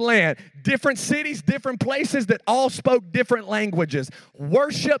across the land, different cities, different places that all spoke different languages.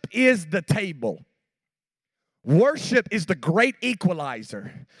 Worship is the table. Worship is the great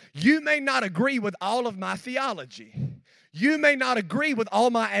equalizer. You may not agree with all of my theology. You may not agree with all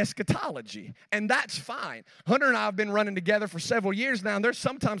my eschatology, and that's fine. Hunter and I have been running together for several years now, and there's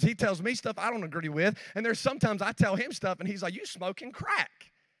sometimes he tells me stuff I don't agree with, and there's sometimes I tell him stuff, and he's like, you smoking crack.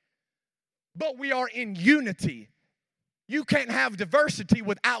 But we are in unity. You can't have diversity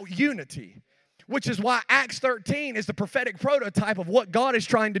without unity, which is why Acts 13 is the prophetic prototype of what God is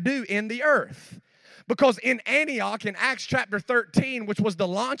trying to do in the earth. Because in Antioch, in Acts chapter 13, which was the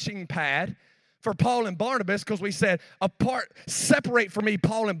launching pad for Paul and Barnabas, because we said, separate from me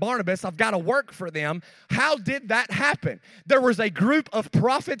Paul and Barnabas, I've got to work for them. How did that happen? There was a group of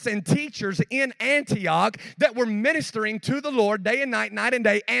prophets and teachers in Antioch that were ministering to the Lord day and night and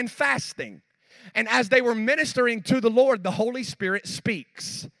day, and fasting. And as they were ministering to the Lord, the Holy Spirit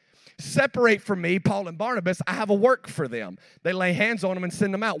speaks. Separate from me, Paul and Barnabas, I have a work for them. They lay hands on them and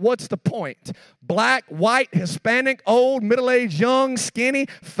send them out. What's the point? Black, white, Hispanic, old, middle-aged, young, skinny,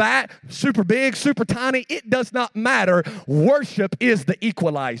 fat, super big, super tiny, it does not matter. Worship is the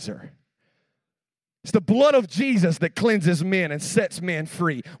equalizer. It's the blood of Jesus that cleanses men and sets men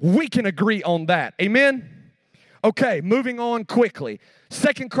free. We can agree on that. Amen? Okay, moving on quickly.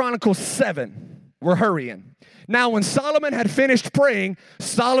 2 Chronicles 7. We're hurrying. Now, when Solomon had finished praying,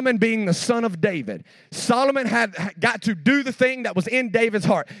 Solomon being the son of David, Solomon had got to do the thing that was in David's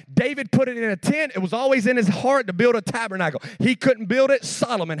heart. David put it in a tent. It was always in his heart to build a tabernacle. He couldn't build it.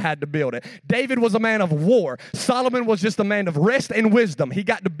 Solomon had to build it. David was a man of war. Solomon was just a man of rest and wisdom. He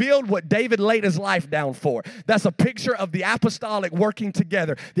got to build what David laid his life down for. That's a picture of the apostolic working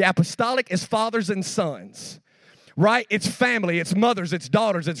together. The apostolic is fathers and sons. Right? It's family, it's mothers, it's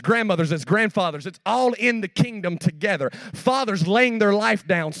daughters, it's grandmothers, it's grandfathers. It's all in the kingdom together. Fathers laying their life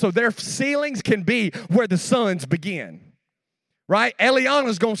down so their ceilings can be where the sons begin. Right?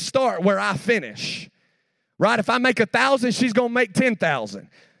 Eliana's going to start where I finish. Right? If I make 1,000, she's going to make 10,000.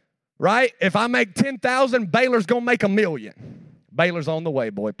 Right? If I make 10,000, Baylor's going to make 1,000,000. Baylor's on the way,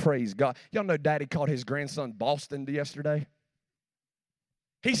 boy. Praise God. Y'all know Daddy called his grandson Boston yesterday?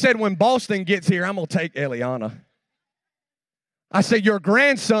 He said, when Boston gets here, I'm going to take Eliana. I said, your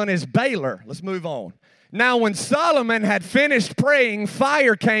grandson is Baylor. Let's move on. Now, when Solomon had finished praying,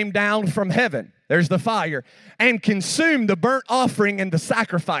 fire came down from heaven. There's the fire. And consumed the burnt offering and the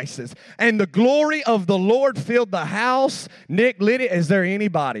sacrifices. And the glory of the Lord filled the house. Nick, Lydia, is there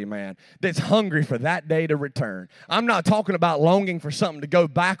anybody, man, that's hungry for that day to return? I'm not talking about longing for something to go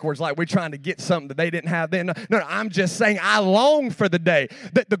backwards like we're trying to get something that they didn't have then. No, I'm just saying I long for the day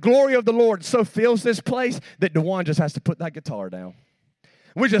that the glory of the Lord so fills this place that DeJuan just has to put that guitar down.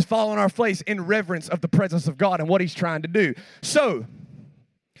 We're just falling on our face in reverence of the presence of God and what he's trying to do. So,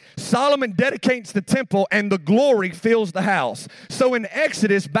 Solomon dedicates the temple and the glory fills the house. So in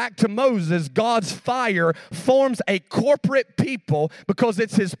Exodus, back to Moses, God's fire forms a corporate people because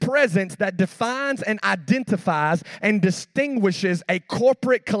it's his presence that defines and identifies and distinguishes a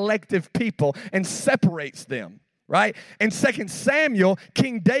corporate collective people and separates them, right? In 2 Samuel,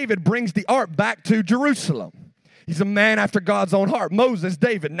 King David brings the ark back to Jerusalem. He's a man after God's own heart. Moses,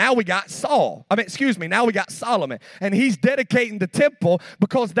 David. Now we got now we got Solomon. And he's dedicating the temple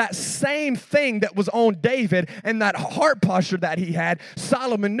because that same thing that was on David and that heart posture that he had,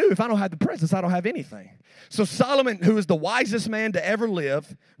 Solomon knew, if I don't have the presence, I don't have anything. So Solomon, who is the wisest man to ever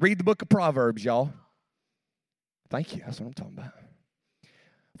live, read the book of Proverbs, y'all. Thank you. That's what I'm talking about.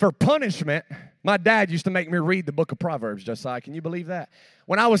 For punishment, my dad used to make me read the book of Proverbs, Josiah. Can you believe that?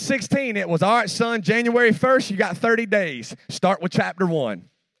 When I was 16, it was, all right, son, January 1st, you got 30 days. Start with chapter 1.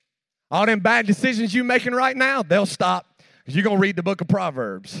 All them bad decisions you making right now, they'll stop because you're going to read the book of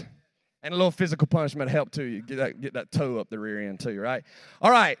Proverbs. And a little physical punishment will help too. You get that toe up the rear end too, right?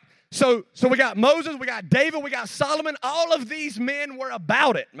 All right, so we got Moses, we got David, we got Solomon. All of these men were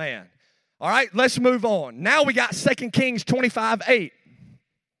about it, man. All right, let's move on. Now we got 2 Kings 25:8.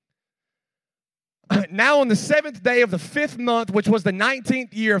 Now on the 7th day of the 5th month, which was the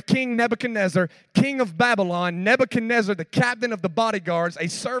 19th year of King Nebuchadnezzar, king of Babylon, Nebuchadnezzar, the captain of the bodyguards, a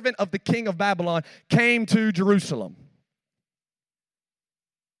servant of the king of Babylon, came to Jerusalem.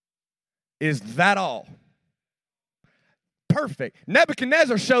 Is that all? Perfect.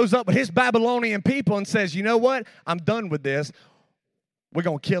 Nebuchadnezzar shows up with his Babylonian people and says, you know what? I'm done with this. We're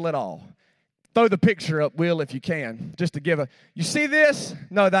going to kill it all. Throw the picture up, Will, if you can, just to give you see this?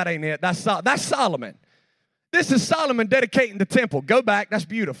 No, that ain't it. That's Solomon. This is Solomon dedicating the temple. Go back. That's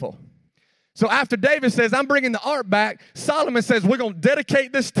beautiful. So after David says, I'm bringing the ark back, Solomon says, we're going to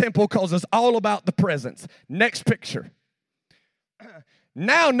dedicate this temple because it's all about the presence. Next picture.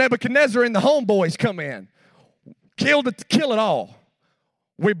 Now Nebuchadnezzar and the homeboys come in. Kill it all.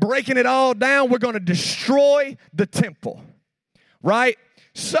 We're breaking it all down. We're going to destroy the temple. Right?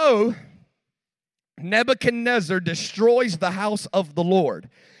 So Nebuchadnezzar destroys the house of the Lord.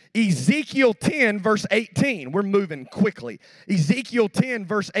 Ezekiel 10, verse 18. We're moving quickly. Ezekiel 10,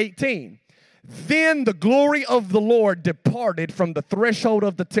 verse 18. Then the glory of the Lord departed from the threshold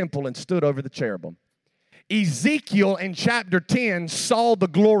of the temple and stood over the cherubim. Ezekiel in chapter 10 saw the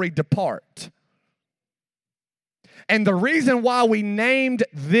glory depart. And the reason why we named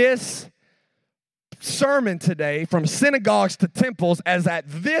this sermon today, From Synagogues to Temples, as at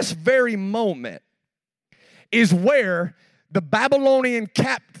this very moment, is where the Babylonian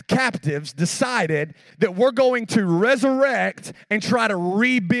captives decided that we're going to resurrect and try to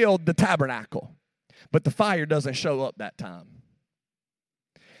rebuild the tabernacle. But the fire doesn't show up that time.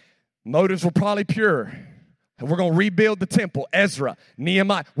 Motives were probably pure. And we're going to rebuild the temple. Ezra,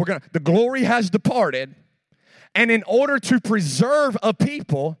 Nehemiah. The glory has departed. And in order to preserve a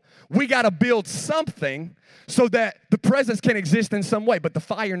people, we got to build something so that the presence can exist in some way. But the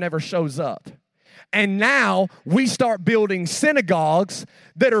fire never shows up. And now we start building synagogues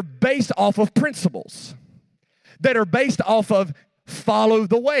that are based off of principles, that are based off of follow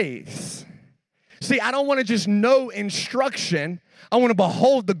the ways. See, I don't want to just know instruction. I want to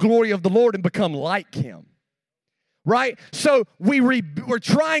behold the glory of the Lord and become like him. Right? So we're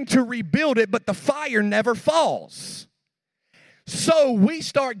trying to rebuild it, but the fire never falls. So we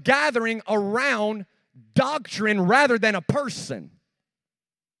start gathering around doctrine rather than a person.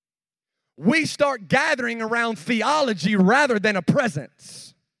 We start gathering around theology rather than a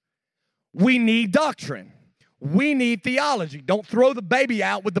presence. We need doctrine. We need theology. Don't throw the baby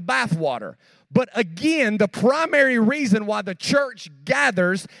out with the bathwater. But again, the primary reason why the church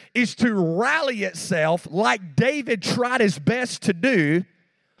gathers is to rally itself like David tried his best to do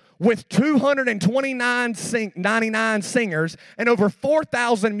with 299 singers and over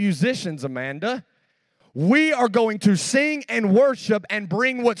 4,000 musicians, Amanda. We are going to sing and worship and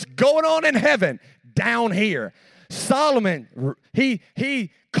bring what's going on in heaven down here. Solomon,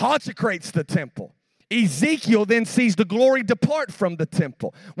 he consecrates the temple. Ezekiel then sees the glory depart from the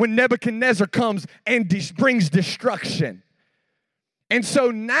temple when Nebuchadnezzar comes and brings destruction. And so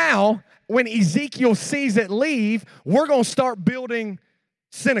now, when Ezekiel sees it leave, we're going to start building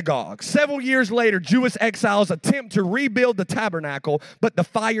synagogues. Several years later, Jewish exiles attempt to rebuild the tabernacle, but the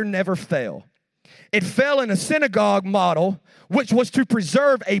fire never fell. It fell in a synagogue model, which was to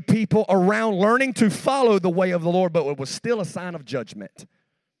preserve a people around learning to follow the way of the Lord, but it was still a sign of judgment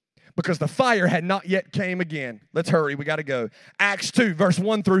because the fire had not yet came again. Let's hurry. We got to go. Acts 2, verse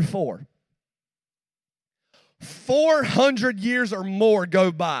 1 through 4. 400 years or more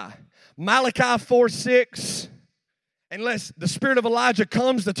go by. Malachi 4:6. Unless the spirit of Elijah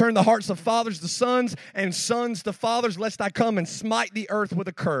comes to turn the hearts of fathers to sons and sons to fathers, lest I come and smite the earth with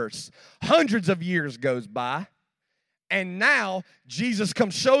a curse. Hundreds of years goes by. And now Jesus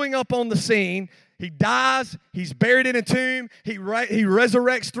comes showing up on the scene. He dies. He's buried in a tomb. He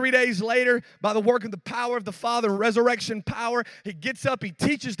resurrects 3 days later by the work of the power of the Father, resurrection power. He gets up. He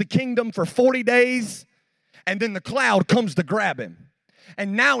teaches the kingdom for 40 days. And then the cloud comes to grab him.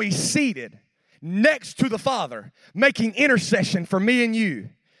 And now he's seated next to the Father, making intercession for me and you.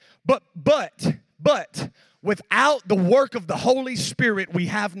 But without the work of the Holy Spirit, we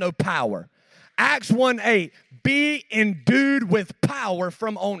have no power. Acts 1:8, be endued with power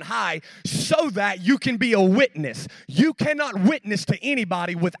from on high so that you can be a witness. You cannot witness to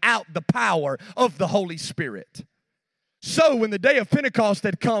anybody without the power of the Holy Spirit. So when the day of Pentecost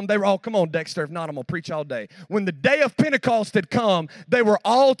had come, they were all, come on, Dexter, if not, I'm going to preach all day. When the day of Pentecost had come, they were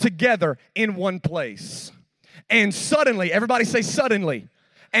all together in one place. And suddenly, everybody say suddenly.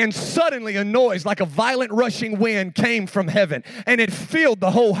 And suddenly a noise like a violent rushing wind came from heaven, and it filled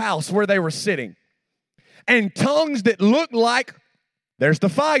the whole house where they were sitting. And tongues that looked like, there's the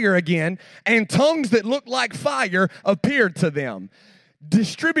fire again, and tongues that looked like fire appeared to them,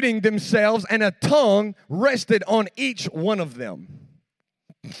 distributing themselves, and a tongue rested on each one of them.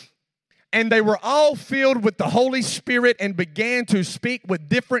 And they were all filled with the Holy Spirit and began to speak with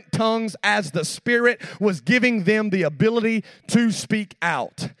different tongues as the Spirit was giving them the ability to speak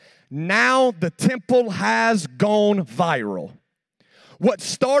out. Now the temple has gone viral. What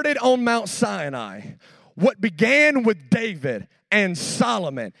started on Mount Sinai, what began with David and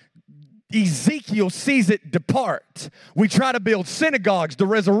Solomon, Ezekiel sees it depart. We try to build synagogues to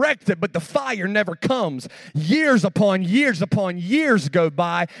resurrect it, but the fire never comes. Years upon years upon years go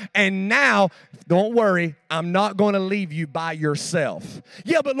by, and now, don't worry, I'm not going to leave you by yourself.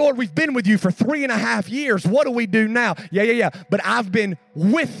 Yeah, but Lord, we've been with you for 3.5 years. What do we do now? Yeah, but I've been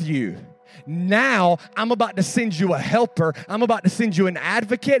with you. Now, I'm about to send you a helper. I'm about to send you an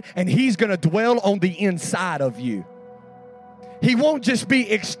advocate, and he's going to dwell on the inside of you. He won't just be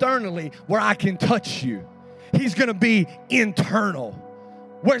externally where I can touch you. He's going to be internal,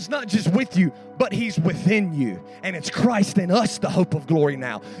 where it's not just with you, but he's within you. And it's Christ in us, the hope of glory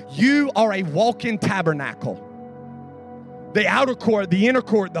now. You are a walking tabernacle. The outer court, the inner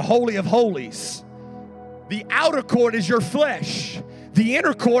court, the holy of holies. The outer court is your flesh. The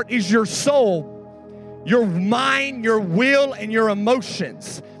inner court is your soul, your mind, your will, and your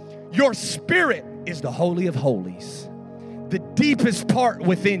emotions. Your spirit is the holy of holies. The deepest part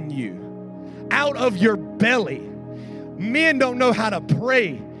within you, out of your belly. Men don't know how to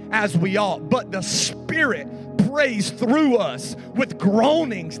pray as we ought, but the Spirit prays through us with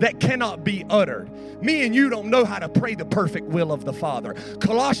groanings that cannot be uttered. Me and you don't know how to pray the perfect will of the Father.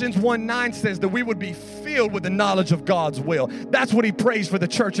 Colossians 1:9 says that we would be filled with the knowledge of God's will. That's what he prays for the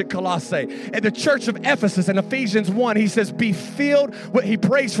church at Colossae. And the church of Ephesus in Ephesians 1, he says, be filled, he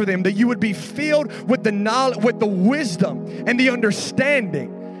prays for them, that you would be filled with the knowledge, with the wisdom and the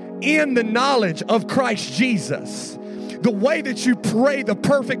understanding in the knowledge of Christ Jesus. The way that you pray the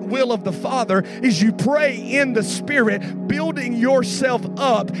perfect will of the Father is you pray in the Spirit, building yourself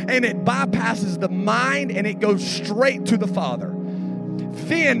up, and it bypasses the mind and it goes straight to the Father.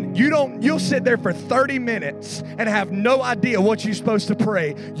 Then you'll sit there for 30 minutes and have no idea what you're supposed to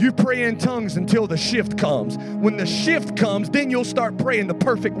pray. You pray in tongues until the shift comes. When the shift comes, then you'll start praying the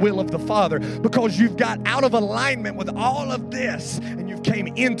perfect will of the Father, because you've got out of alignment with all of this and you've came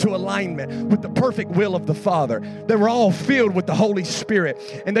into alignment with the perfect will of the Father. They were all filled with the Holy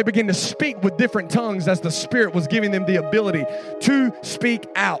Spirit, and they began to speak with different tongues as the Spirit was giving them the ability to speak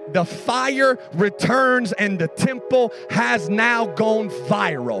out. The fire returns, and the temple has now gone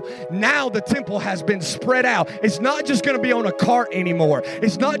viral. Now the temple has been spread out. It's not just going to be on a cart anymore.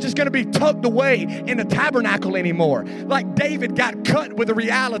 It's not just going to be tucked away in a tabernacle anymore. Like David got cut with the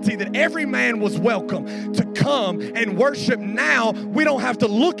reality that every man was welcome to come and worship. Now we don't have to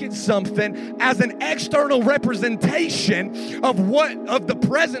look at something as an external representation of the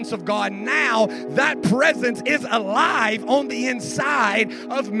presence of God. Now that presence is alive on the inside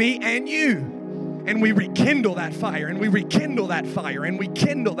of me and you. And we rekindle that fire, and we rekindle that fire, and we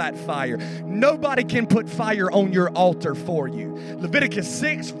kindle that fire. Nobody can put fire on your altar for you. Leviticus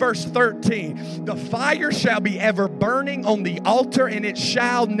 6, verse 13. The fire shall be ever burning on the altar, and it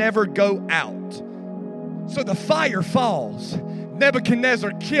shall never go out. So the fire falls.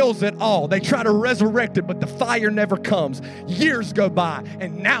 Nebuchadnezzar kills it all. They try to resurrect it, but the fire never comes. Years go by,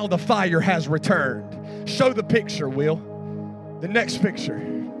 and now the fire has returned. Show the picture, Will. The next picture.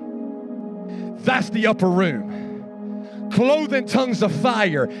 That's the upper room. Cloven tongues of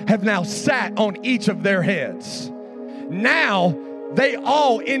fire have now sat on each of their heads. Now, they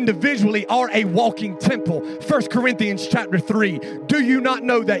all individually are a walking temple. 1 Corinthians chapter 3. Do you not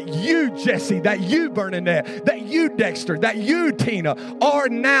know that you, Jesse, that you, Bernadette, that you, Dexter, that you, Tina, are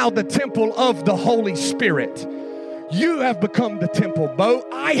now the temple of the Holy Spirit? You have become the temple, Bo.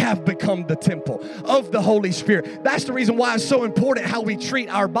 I have become the temple of the Holy Spirit. That's the reason why it's so important how we treat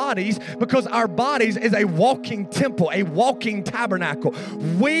our bodies, because our bodies is a walking temple, a walking tabernacle.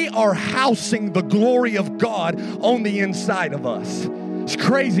 We are housing the glory of God on the inside of us. It's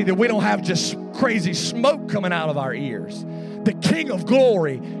crazy that we don't have just crazy smoke coming out of our ears. The King of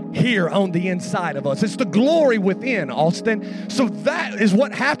Glory here on the inside of us. It's the glory within, Austin. So that is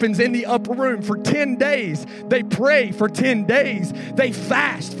what happens in the upper room. For 10 days, they pray. For 10 days, they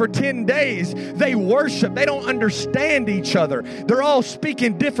fast. For 10 days, they worship. They don't understand each other. They're all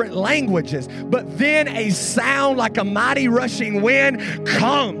speaking different languages. But then a sound like a mighty rushing wind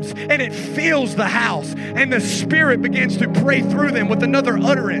comes, and it fills the house. And the Spirit begins to pray through them with another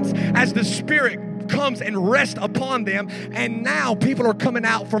utterance as the Spirit comes and rests upon them. And now people are coming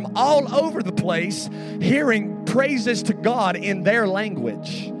out from all over the place hearing praises to God in their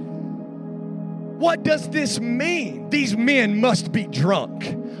language. What does this mean? These men must be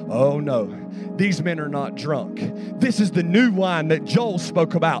drunk. Oh no, these men are not drunk. This is the new wine that Joel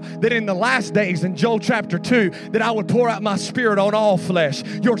spoke about, that in the last days in Joel chapter 2, that I would pour out my Spirit on all flesh.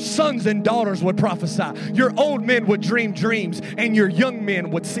 Your sons and daughters would prophesy. Your old men would dream dreams, and your young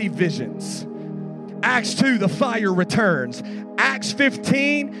men would see visions. Acts 2, the fire returns. Acts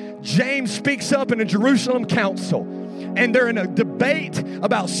 15, James speaks up in a Jerusalem council. And they're in a debate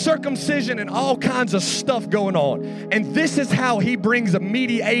about circumcision and all kinds of stuff going on. And this is how he brings a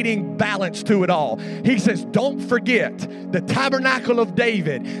mediating balance to it all. He says, don't forget, the tabernacle of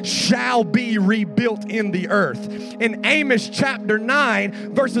David shall be rebuilt in the earth. In Amos chapter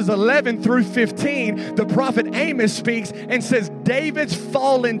 9, verses 11 through 15, the prophet Amos speaks and says, David's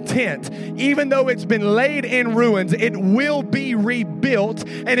fallen tent, even though it's been laid in ruins, it will be rebuilt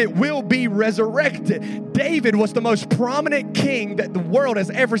and it will be resurrected. David was the most prominent king that the world has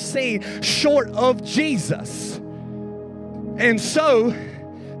ever seen, short of Jesus. And so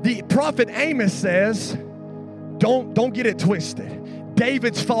the prophet Amos says, don't get it twisted.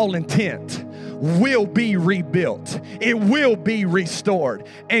 David's fallen tent will be rebuilt. It will be restored.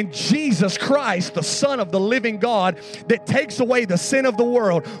 And Jesus Christ, the Son of the living God that takes away the sin of the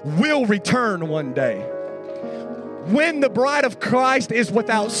world, will return one day. When the bride of Christ is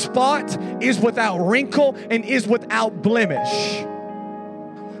without spot, is without wrinkle, and is without blemish.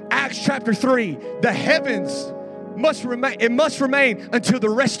 Acts chapter 3, the heavens must remain until the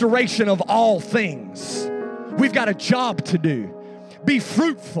restoration of all things. We've got a job to do. Be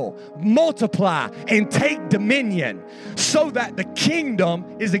fruitful, multiply, and take dominion, so that the kingdom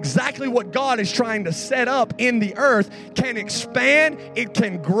is exactly what God is trying to set up in the earth, can expand, it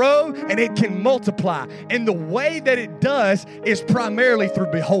can grow, and it can multiply. And the way that it does is primarily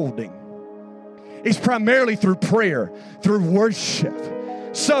through beholding. It's primarily through prayer, through worship.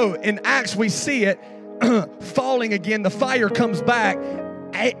 So in Acts we see it falling again. The fire comes back.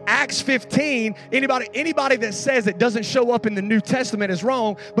 Acts 15, anybody that says it doesn't show up in the New Testament is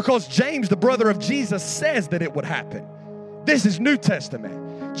wrong, because James, the brother of Jesus, says that it would happen. This is New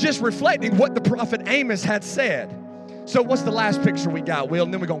Testament, just reflecting what the prophet Amos had said. So what's the last picture we got, Will?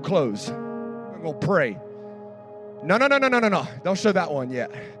 And then we're going to close. We're going to pray. No. Don't show that one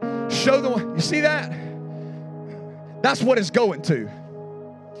yet. Show the one. You see that? That's what it's going to.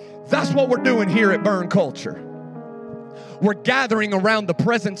 That's what we're doing here at Burn Culture. We're gathering around the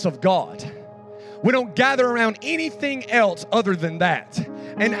presence of God. We don't gather around anything else other than that.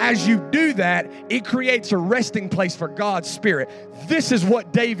 And as you do that, it creates a resting place for God's Spirit. This is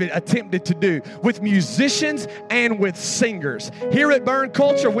what David attempted to do with musicians and with singers. Here at Burn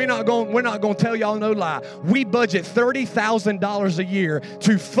Culture, we're not going to tell y'all no lie. We budget $30,000 a year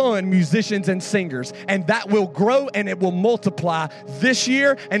to fund musicians and singers, and that will grow and it will multiply this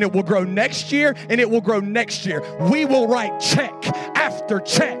year, and it will grow next year, and it will grow next year. We will write check after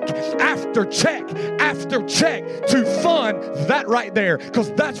check after check after check to fund that right there,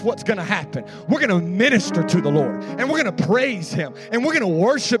 because that's what's going to happen. We're going to minister to the Lord, and we're going to praise Him, and we're going to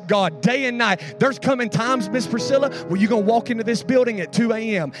worship God day and night. There's coming times, Miss Priscilla, where you're going to walk into this building at 2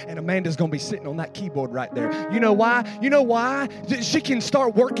 a.m. and Amanda's going to be sitting on that keyboard right there. You know why? She can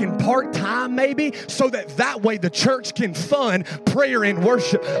start working part-time maybe, so that way the church can fund prayer and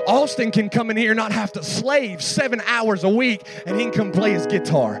worship. Austin can come in here and not have to slave 7 hours a week, and he can come play his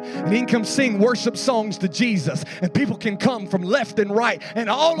guitar, and he can come sing worship songs to Jesus, and people can come from left and right and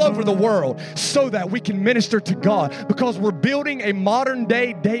all over the world so that we can minister to God, because we're building a modern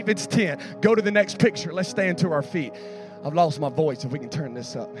day David's tent. Go to the next picture. Let's stand to our feet. I've lost my voice. If we can turn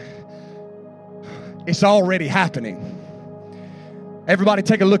this up. It's already happening. Everybody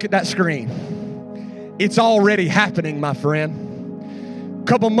take a look at that screen. It's already happening, my friend. A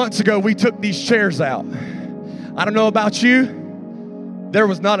couple months ago, we took these chairs out. I don't know about you. There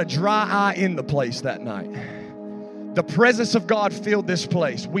was not a dry eye in the place that night. The presence of God filled this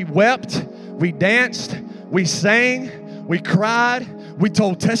place. We wept, we danced, we sang, we cried, we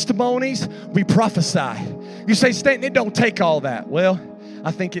told testimonies, we prophesied. You say, Stanton, it don't take all that. Well,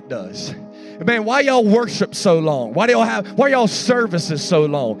 I think it does. Man, why y'all worship so long? Why y'all services so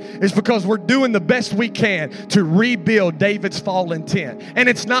long? It's because we're doing the best we can to rebuild David's fallen tent. And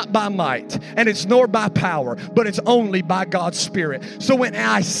it's not by might, and it's nor by power, but it's only by God's Spirit. So when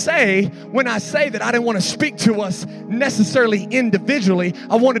I say that I didn't want to speak to us necessarily individually,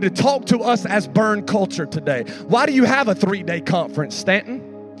 I wanted to talk to us as Burn Culture today. Why do you have a 3-day conference, Stanton?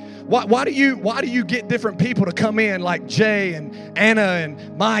 Why do you get different people to come in like Jay and Anna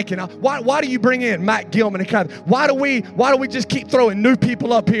and Mike and why do you bring in Matt Gilman and Kathy? Why do we just keep throwing new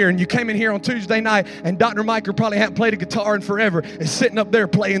people up here? And you came in here on Tuesday night and Dr. Mike, who probably hadn't played a guitar in forever, is sitting up there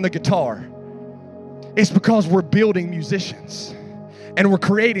playing the guitar. It's because we're building musicians. And we're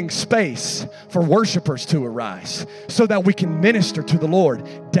creating space for worshipers to arise so that we can minister to the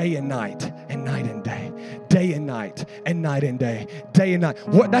Lord day and night and night and day. Day and night and night and day. Day and night.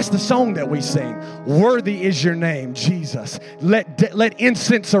 That's the song that we sing. Worthy is your name, Jesus. Let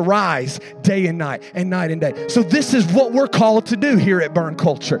incense arise day and night and day. So this is what we're called to do here at Burn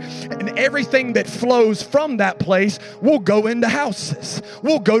Culture. And everything that flows from that place will go into houses.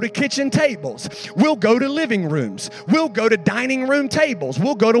 We'll go to kitchen tables. We'll go to living rooms. We'll go to dining room tables.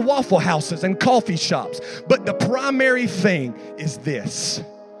 We'll go to Waffle Houses and coffee shops. But the primary thing is this.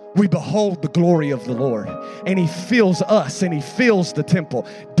 We behold the glory of the Lord, and He fills us, and He fills the temple.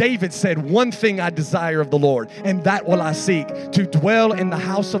 David said, one thing I desire of the Lord, and that will I seek, to dwell in the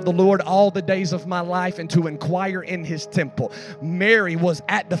house of the Lord all the days of my life, and to inquire in His temple. Mary was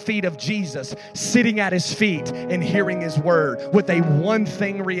at the feet of Jesus, sitting at His feet and hearing His word with a one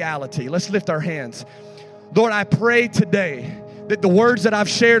thing reality. Let's lift our hands. Lord, I pray today that the words that I've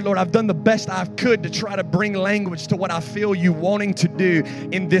shared, Lord, I've done the best I could to try to bring language to what I feel you wanting to do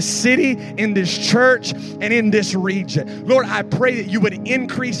in this city, in this church, and in this region. Lord, I pray that you would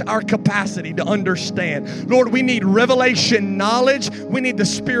increase our capacity to understand. Lord, we need revelation knowledge. We need the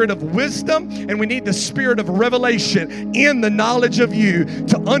spirit of wisdom, and we need the spirit of revelation in the knowledge of you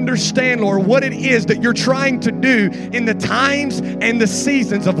to understand, Lord, what it is that you're trying to do in the times and the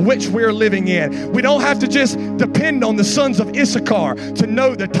seasons of which we're living in. We don't have to just depend on the sons of Issachar to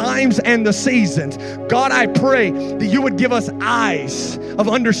know the times and the seasons. God, I pray that you would give us eyes of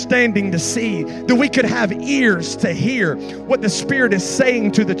understanding to see, that we could have ears to hear what the Spirit is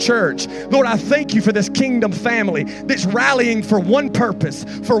saying to the church. Lord, I thank you for this kingdom family that's rallying for one purpose,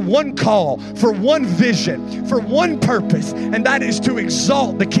 for one call, for one vision, for one purpose, and that is to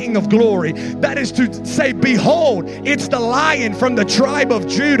exalt the King of glory. That is to say, behold, it's the Lion from the tribe of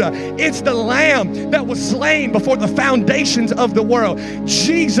Judah. It's the Lamb that was slain before the foundations of the world.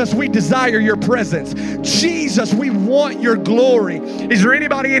 Jesus, we desire your presence. Jesus, we want your glory. Is there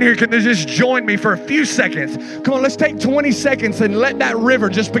anybody in here who can just join me for a few seconds? Come on, let's take 20 seconds and let that river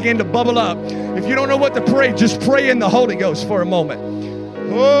just begin to bubble up. If you don't know what to pray, just pray in the Holy Ghost for a moment.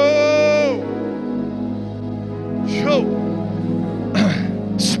 Oh!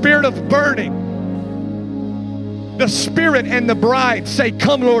 Spirit of burning. The Spirit and the bride say,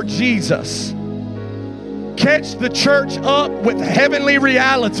 come, Lord Jesus. Catch the church up with heavenly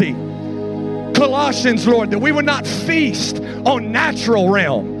reality. Colossians, Lord, that we would not feast on natural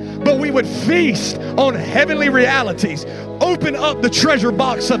realm, but we would feast on heavenly realities. Open up the treasure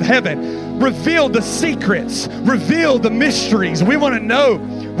box of heaven. Reveal the secrets. Reveal the mysteries. We want to know.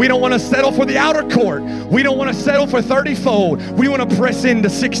 We don't want to settle for the outer court. We don't want to settle for 30-fold. We want to press into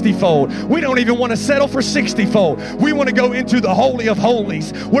 60-fold. We don't even want to settle for 60-fold. We want to go into the Holy of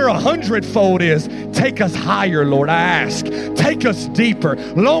Holies where 100-fold is. Take us higher, Lord, I ask. Take us deeper.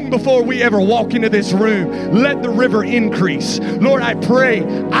 Long before we ever walk into this room, let the river increase. Lord, I pray,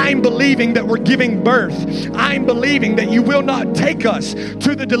 I'm believing that we're giving birth. I'm believing that you will not take us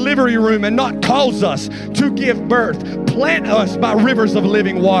to the delivery room and not cause us to give birth. Plant us by rivers of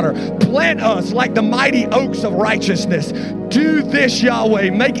living water. water. Plant us like the mighty oaks of righteousness. Do this, Yahweh.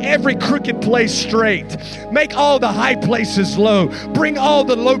 Make every crooked place straight. Make all the high places low. Bring all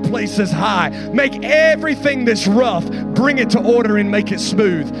the low places high. Make everything that's rough, bring it to order and make it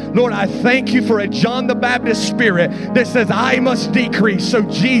smooth. Lord, I thank you for a John the Baptist spirit that says, I must decrease so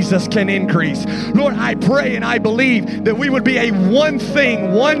Jesus can increase. Lord, I pray and I believe that we would be a one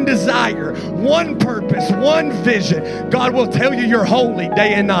thing, one desire, one purpose, one vision. God will tell you you're holy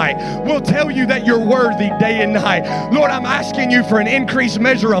day and night. We'll tell you that you're worthy day and night. Lord, I'm asking you for an increased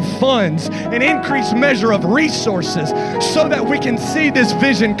measure of funds, an increased measure of resources so that we can see this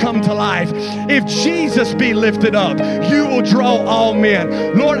vision come to life. If Jesus be lifted up, you will draw all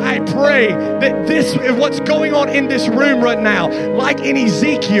men. Lord, I pray that this, what's going on in this room right now, like in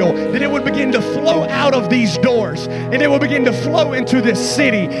Ezekiel, that it would begin to flow out of these doors and it will begin to flow into this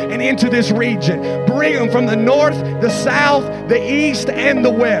city and into this region. Bring them from the north, the south, the east, and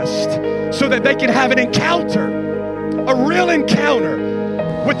the west so that they can have an encounter, a real encounter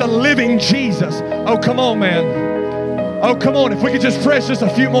with the living Jesus. Oh, come on, man. Oh, come on. If we could just press just a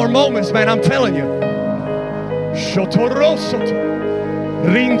few more moments, man, I'm telling you.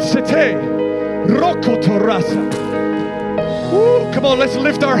 Woo, come on, let's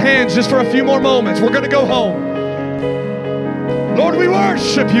lift our hands just for a few more moments. We're going to go home. Lord, we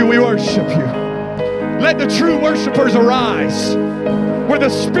worship you. We worship you. Let the true worshipers arise. Where the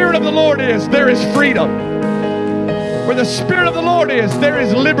Spirit of the Lord is, there is freedom. Where the Spirit of the Lord is, there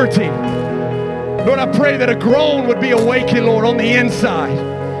is liberty. Lord, I pray that a groan would be awakened, Lord, on the inside.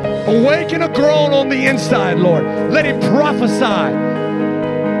 Awaken a groan on the inside, Lord. Let him prophesy.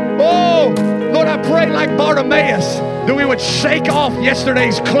 Oh, Lord, I pray like Bartimaeus that we would shake off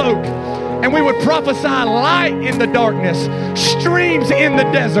yesterday's cloak and we would prophesy light in the darkness, streams in the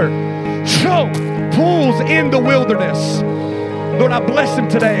desert, pools in the wilderness. Lord, I bless him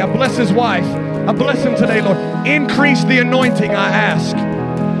today. I bless his wife. I bless him today, Lord. Increase the anointing, I ask.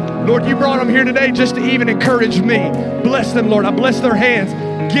 Lord, you brought them here today just to even encourage me. Bless them, Lord. I bless their hands.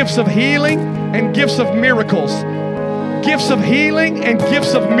 Gifts of healing and gifts of miracles. Gifts of healing and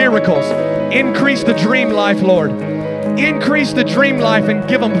gifts of miracles. Increase the dream life, Lord. Increase the dream life and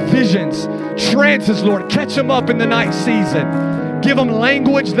give them visions, trances, Lord. Catch them up in the night season. Give them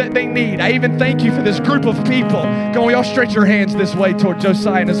language that they need. I even thank you for this group of people. Come on, y'all stretch your hands this way toward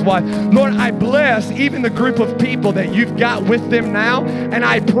Josiah and his wife. Lord, I bless even the group of people that you've got with them now. And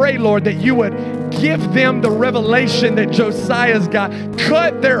I pray, Lord, that you would give them the revelation that Josiah's got.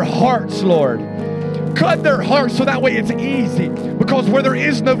 Cut their hearts, Lord. Cut their hearts so that way it's easy. Because where there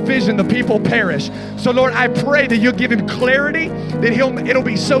is no vision, the people perish. So, Lord, I pray that you'll give him clarity, that it'll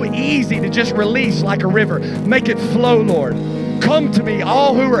be so easy to just release like a river. Make it flow, Lord. Come to me,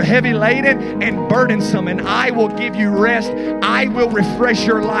 all who are heavy laden and burdensome, and I will give you rest. I will refresh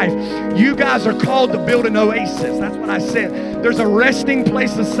your life. You guys are called to build an oasis. That's what I said. There's a resting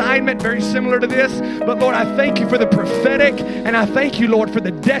place assignment very similar to this. But Lord, I thank you for the prophetic, and I thank you, Lord, for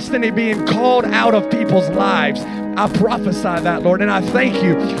the destiny being called out of people's lives. I prophesy that, Lord, and I thank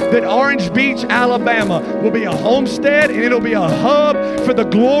you that Orange Beach, Alabama will be a homestead and it'll be a hub for the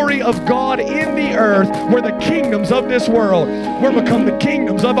glory of God in the earth, where the kingdoms of this world will become the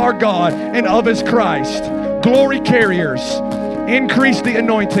kingdoms of our God and of his Christ. Glory carriers, increase the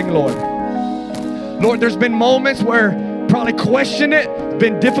anointing, Lord. Lord, there's been moments where probably questioned it,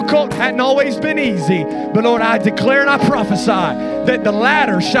 been difficult, hadn't always been easy. But Lord, I declare and I prophesy that the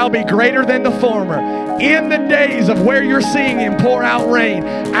latter shall be greater than the former. In the days of where you're seeing him pour out rain,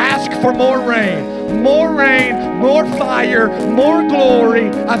 ask for more rain, more fire, more glory.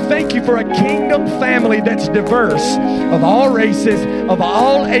 I thank you for a kingdom family that's diverse, of all races, of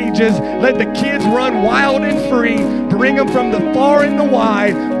all ages. Let the kids run wild and free. Bring them from the far and the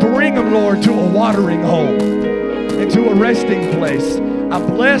wide. Bring them, Lord, to a watering hole, into a resting place. I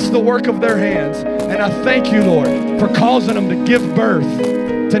bless the work of their hands, and I thank you, Lord, for causing them to give birth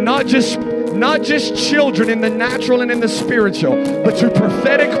to not just children in the natural and in the spiritual, but to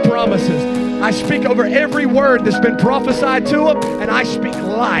prophetic promises. I speak over every word that's been prophesied to them, and I speak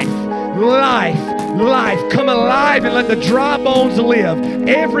life. Come alive and let the dry bones live.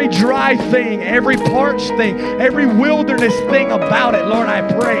 Every dry thing, every parched thing, every wilderness thing about it, Lord, I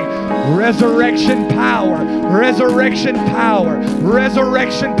pray. Resurrection power.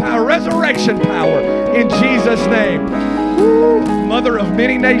 In Jesus' name. Woo, mother of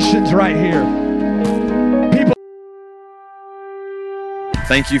many nations right here.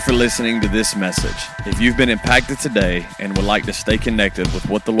 Thank you for listening to this message. If you've been impacted today and would like to stay connected with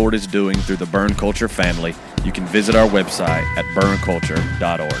what the Lord is doing through the Burn Culture family, you can visit our website at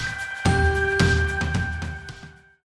burnculture.org.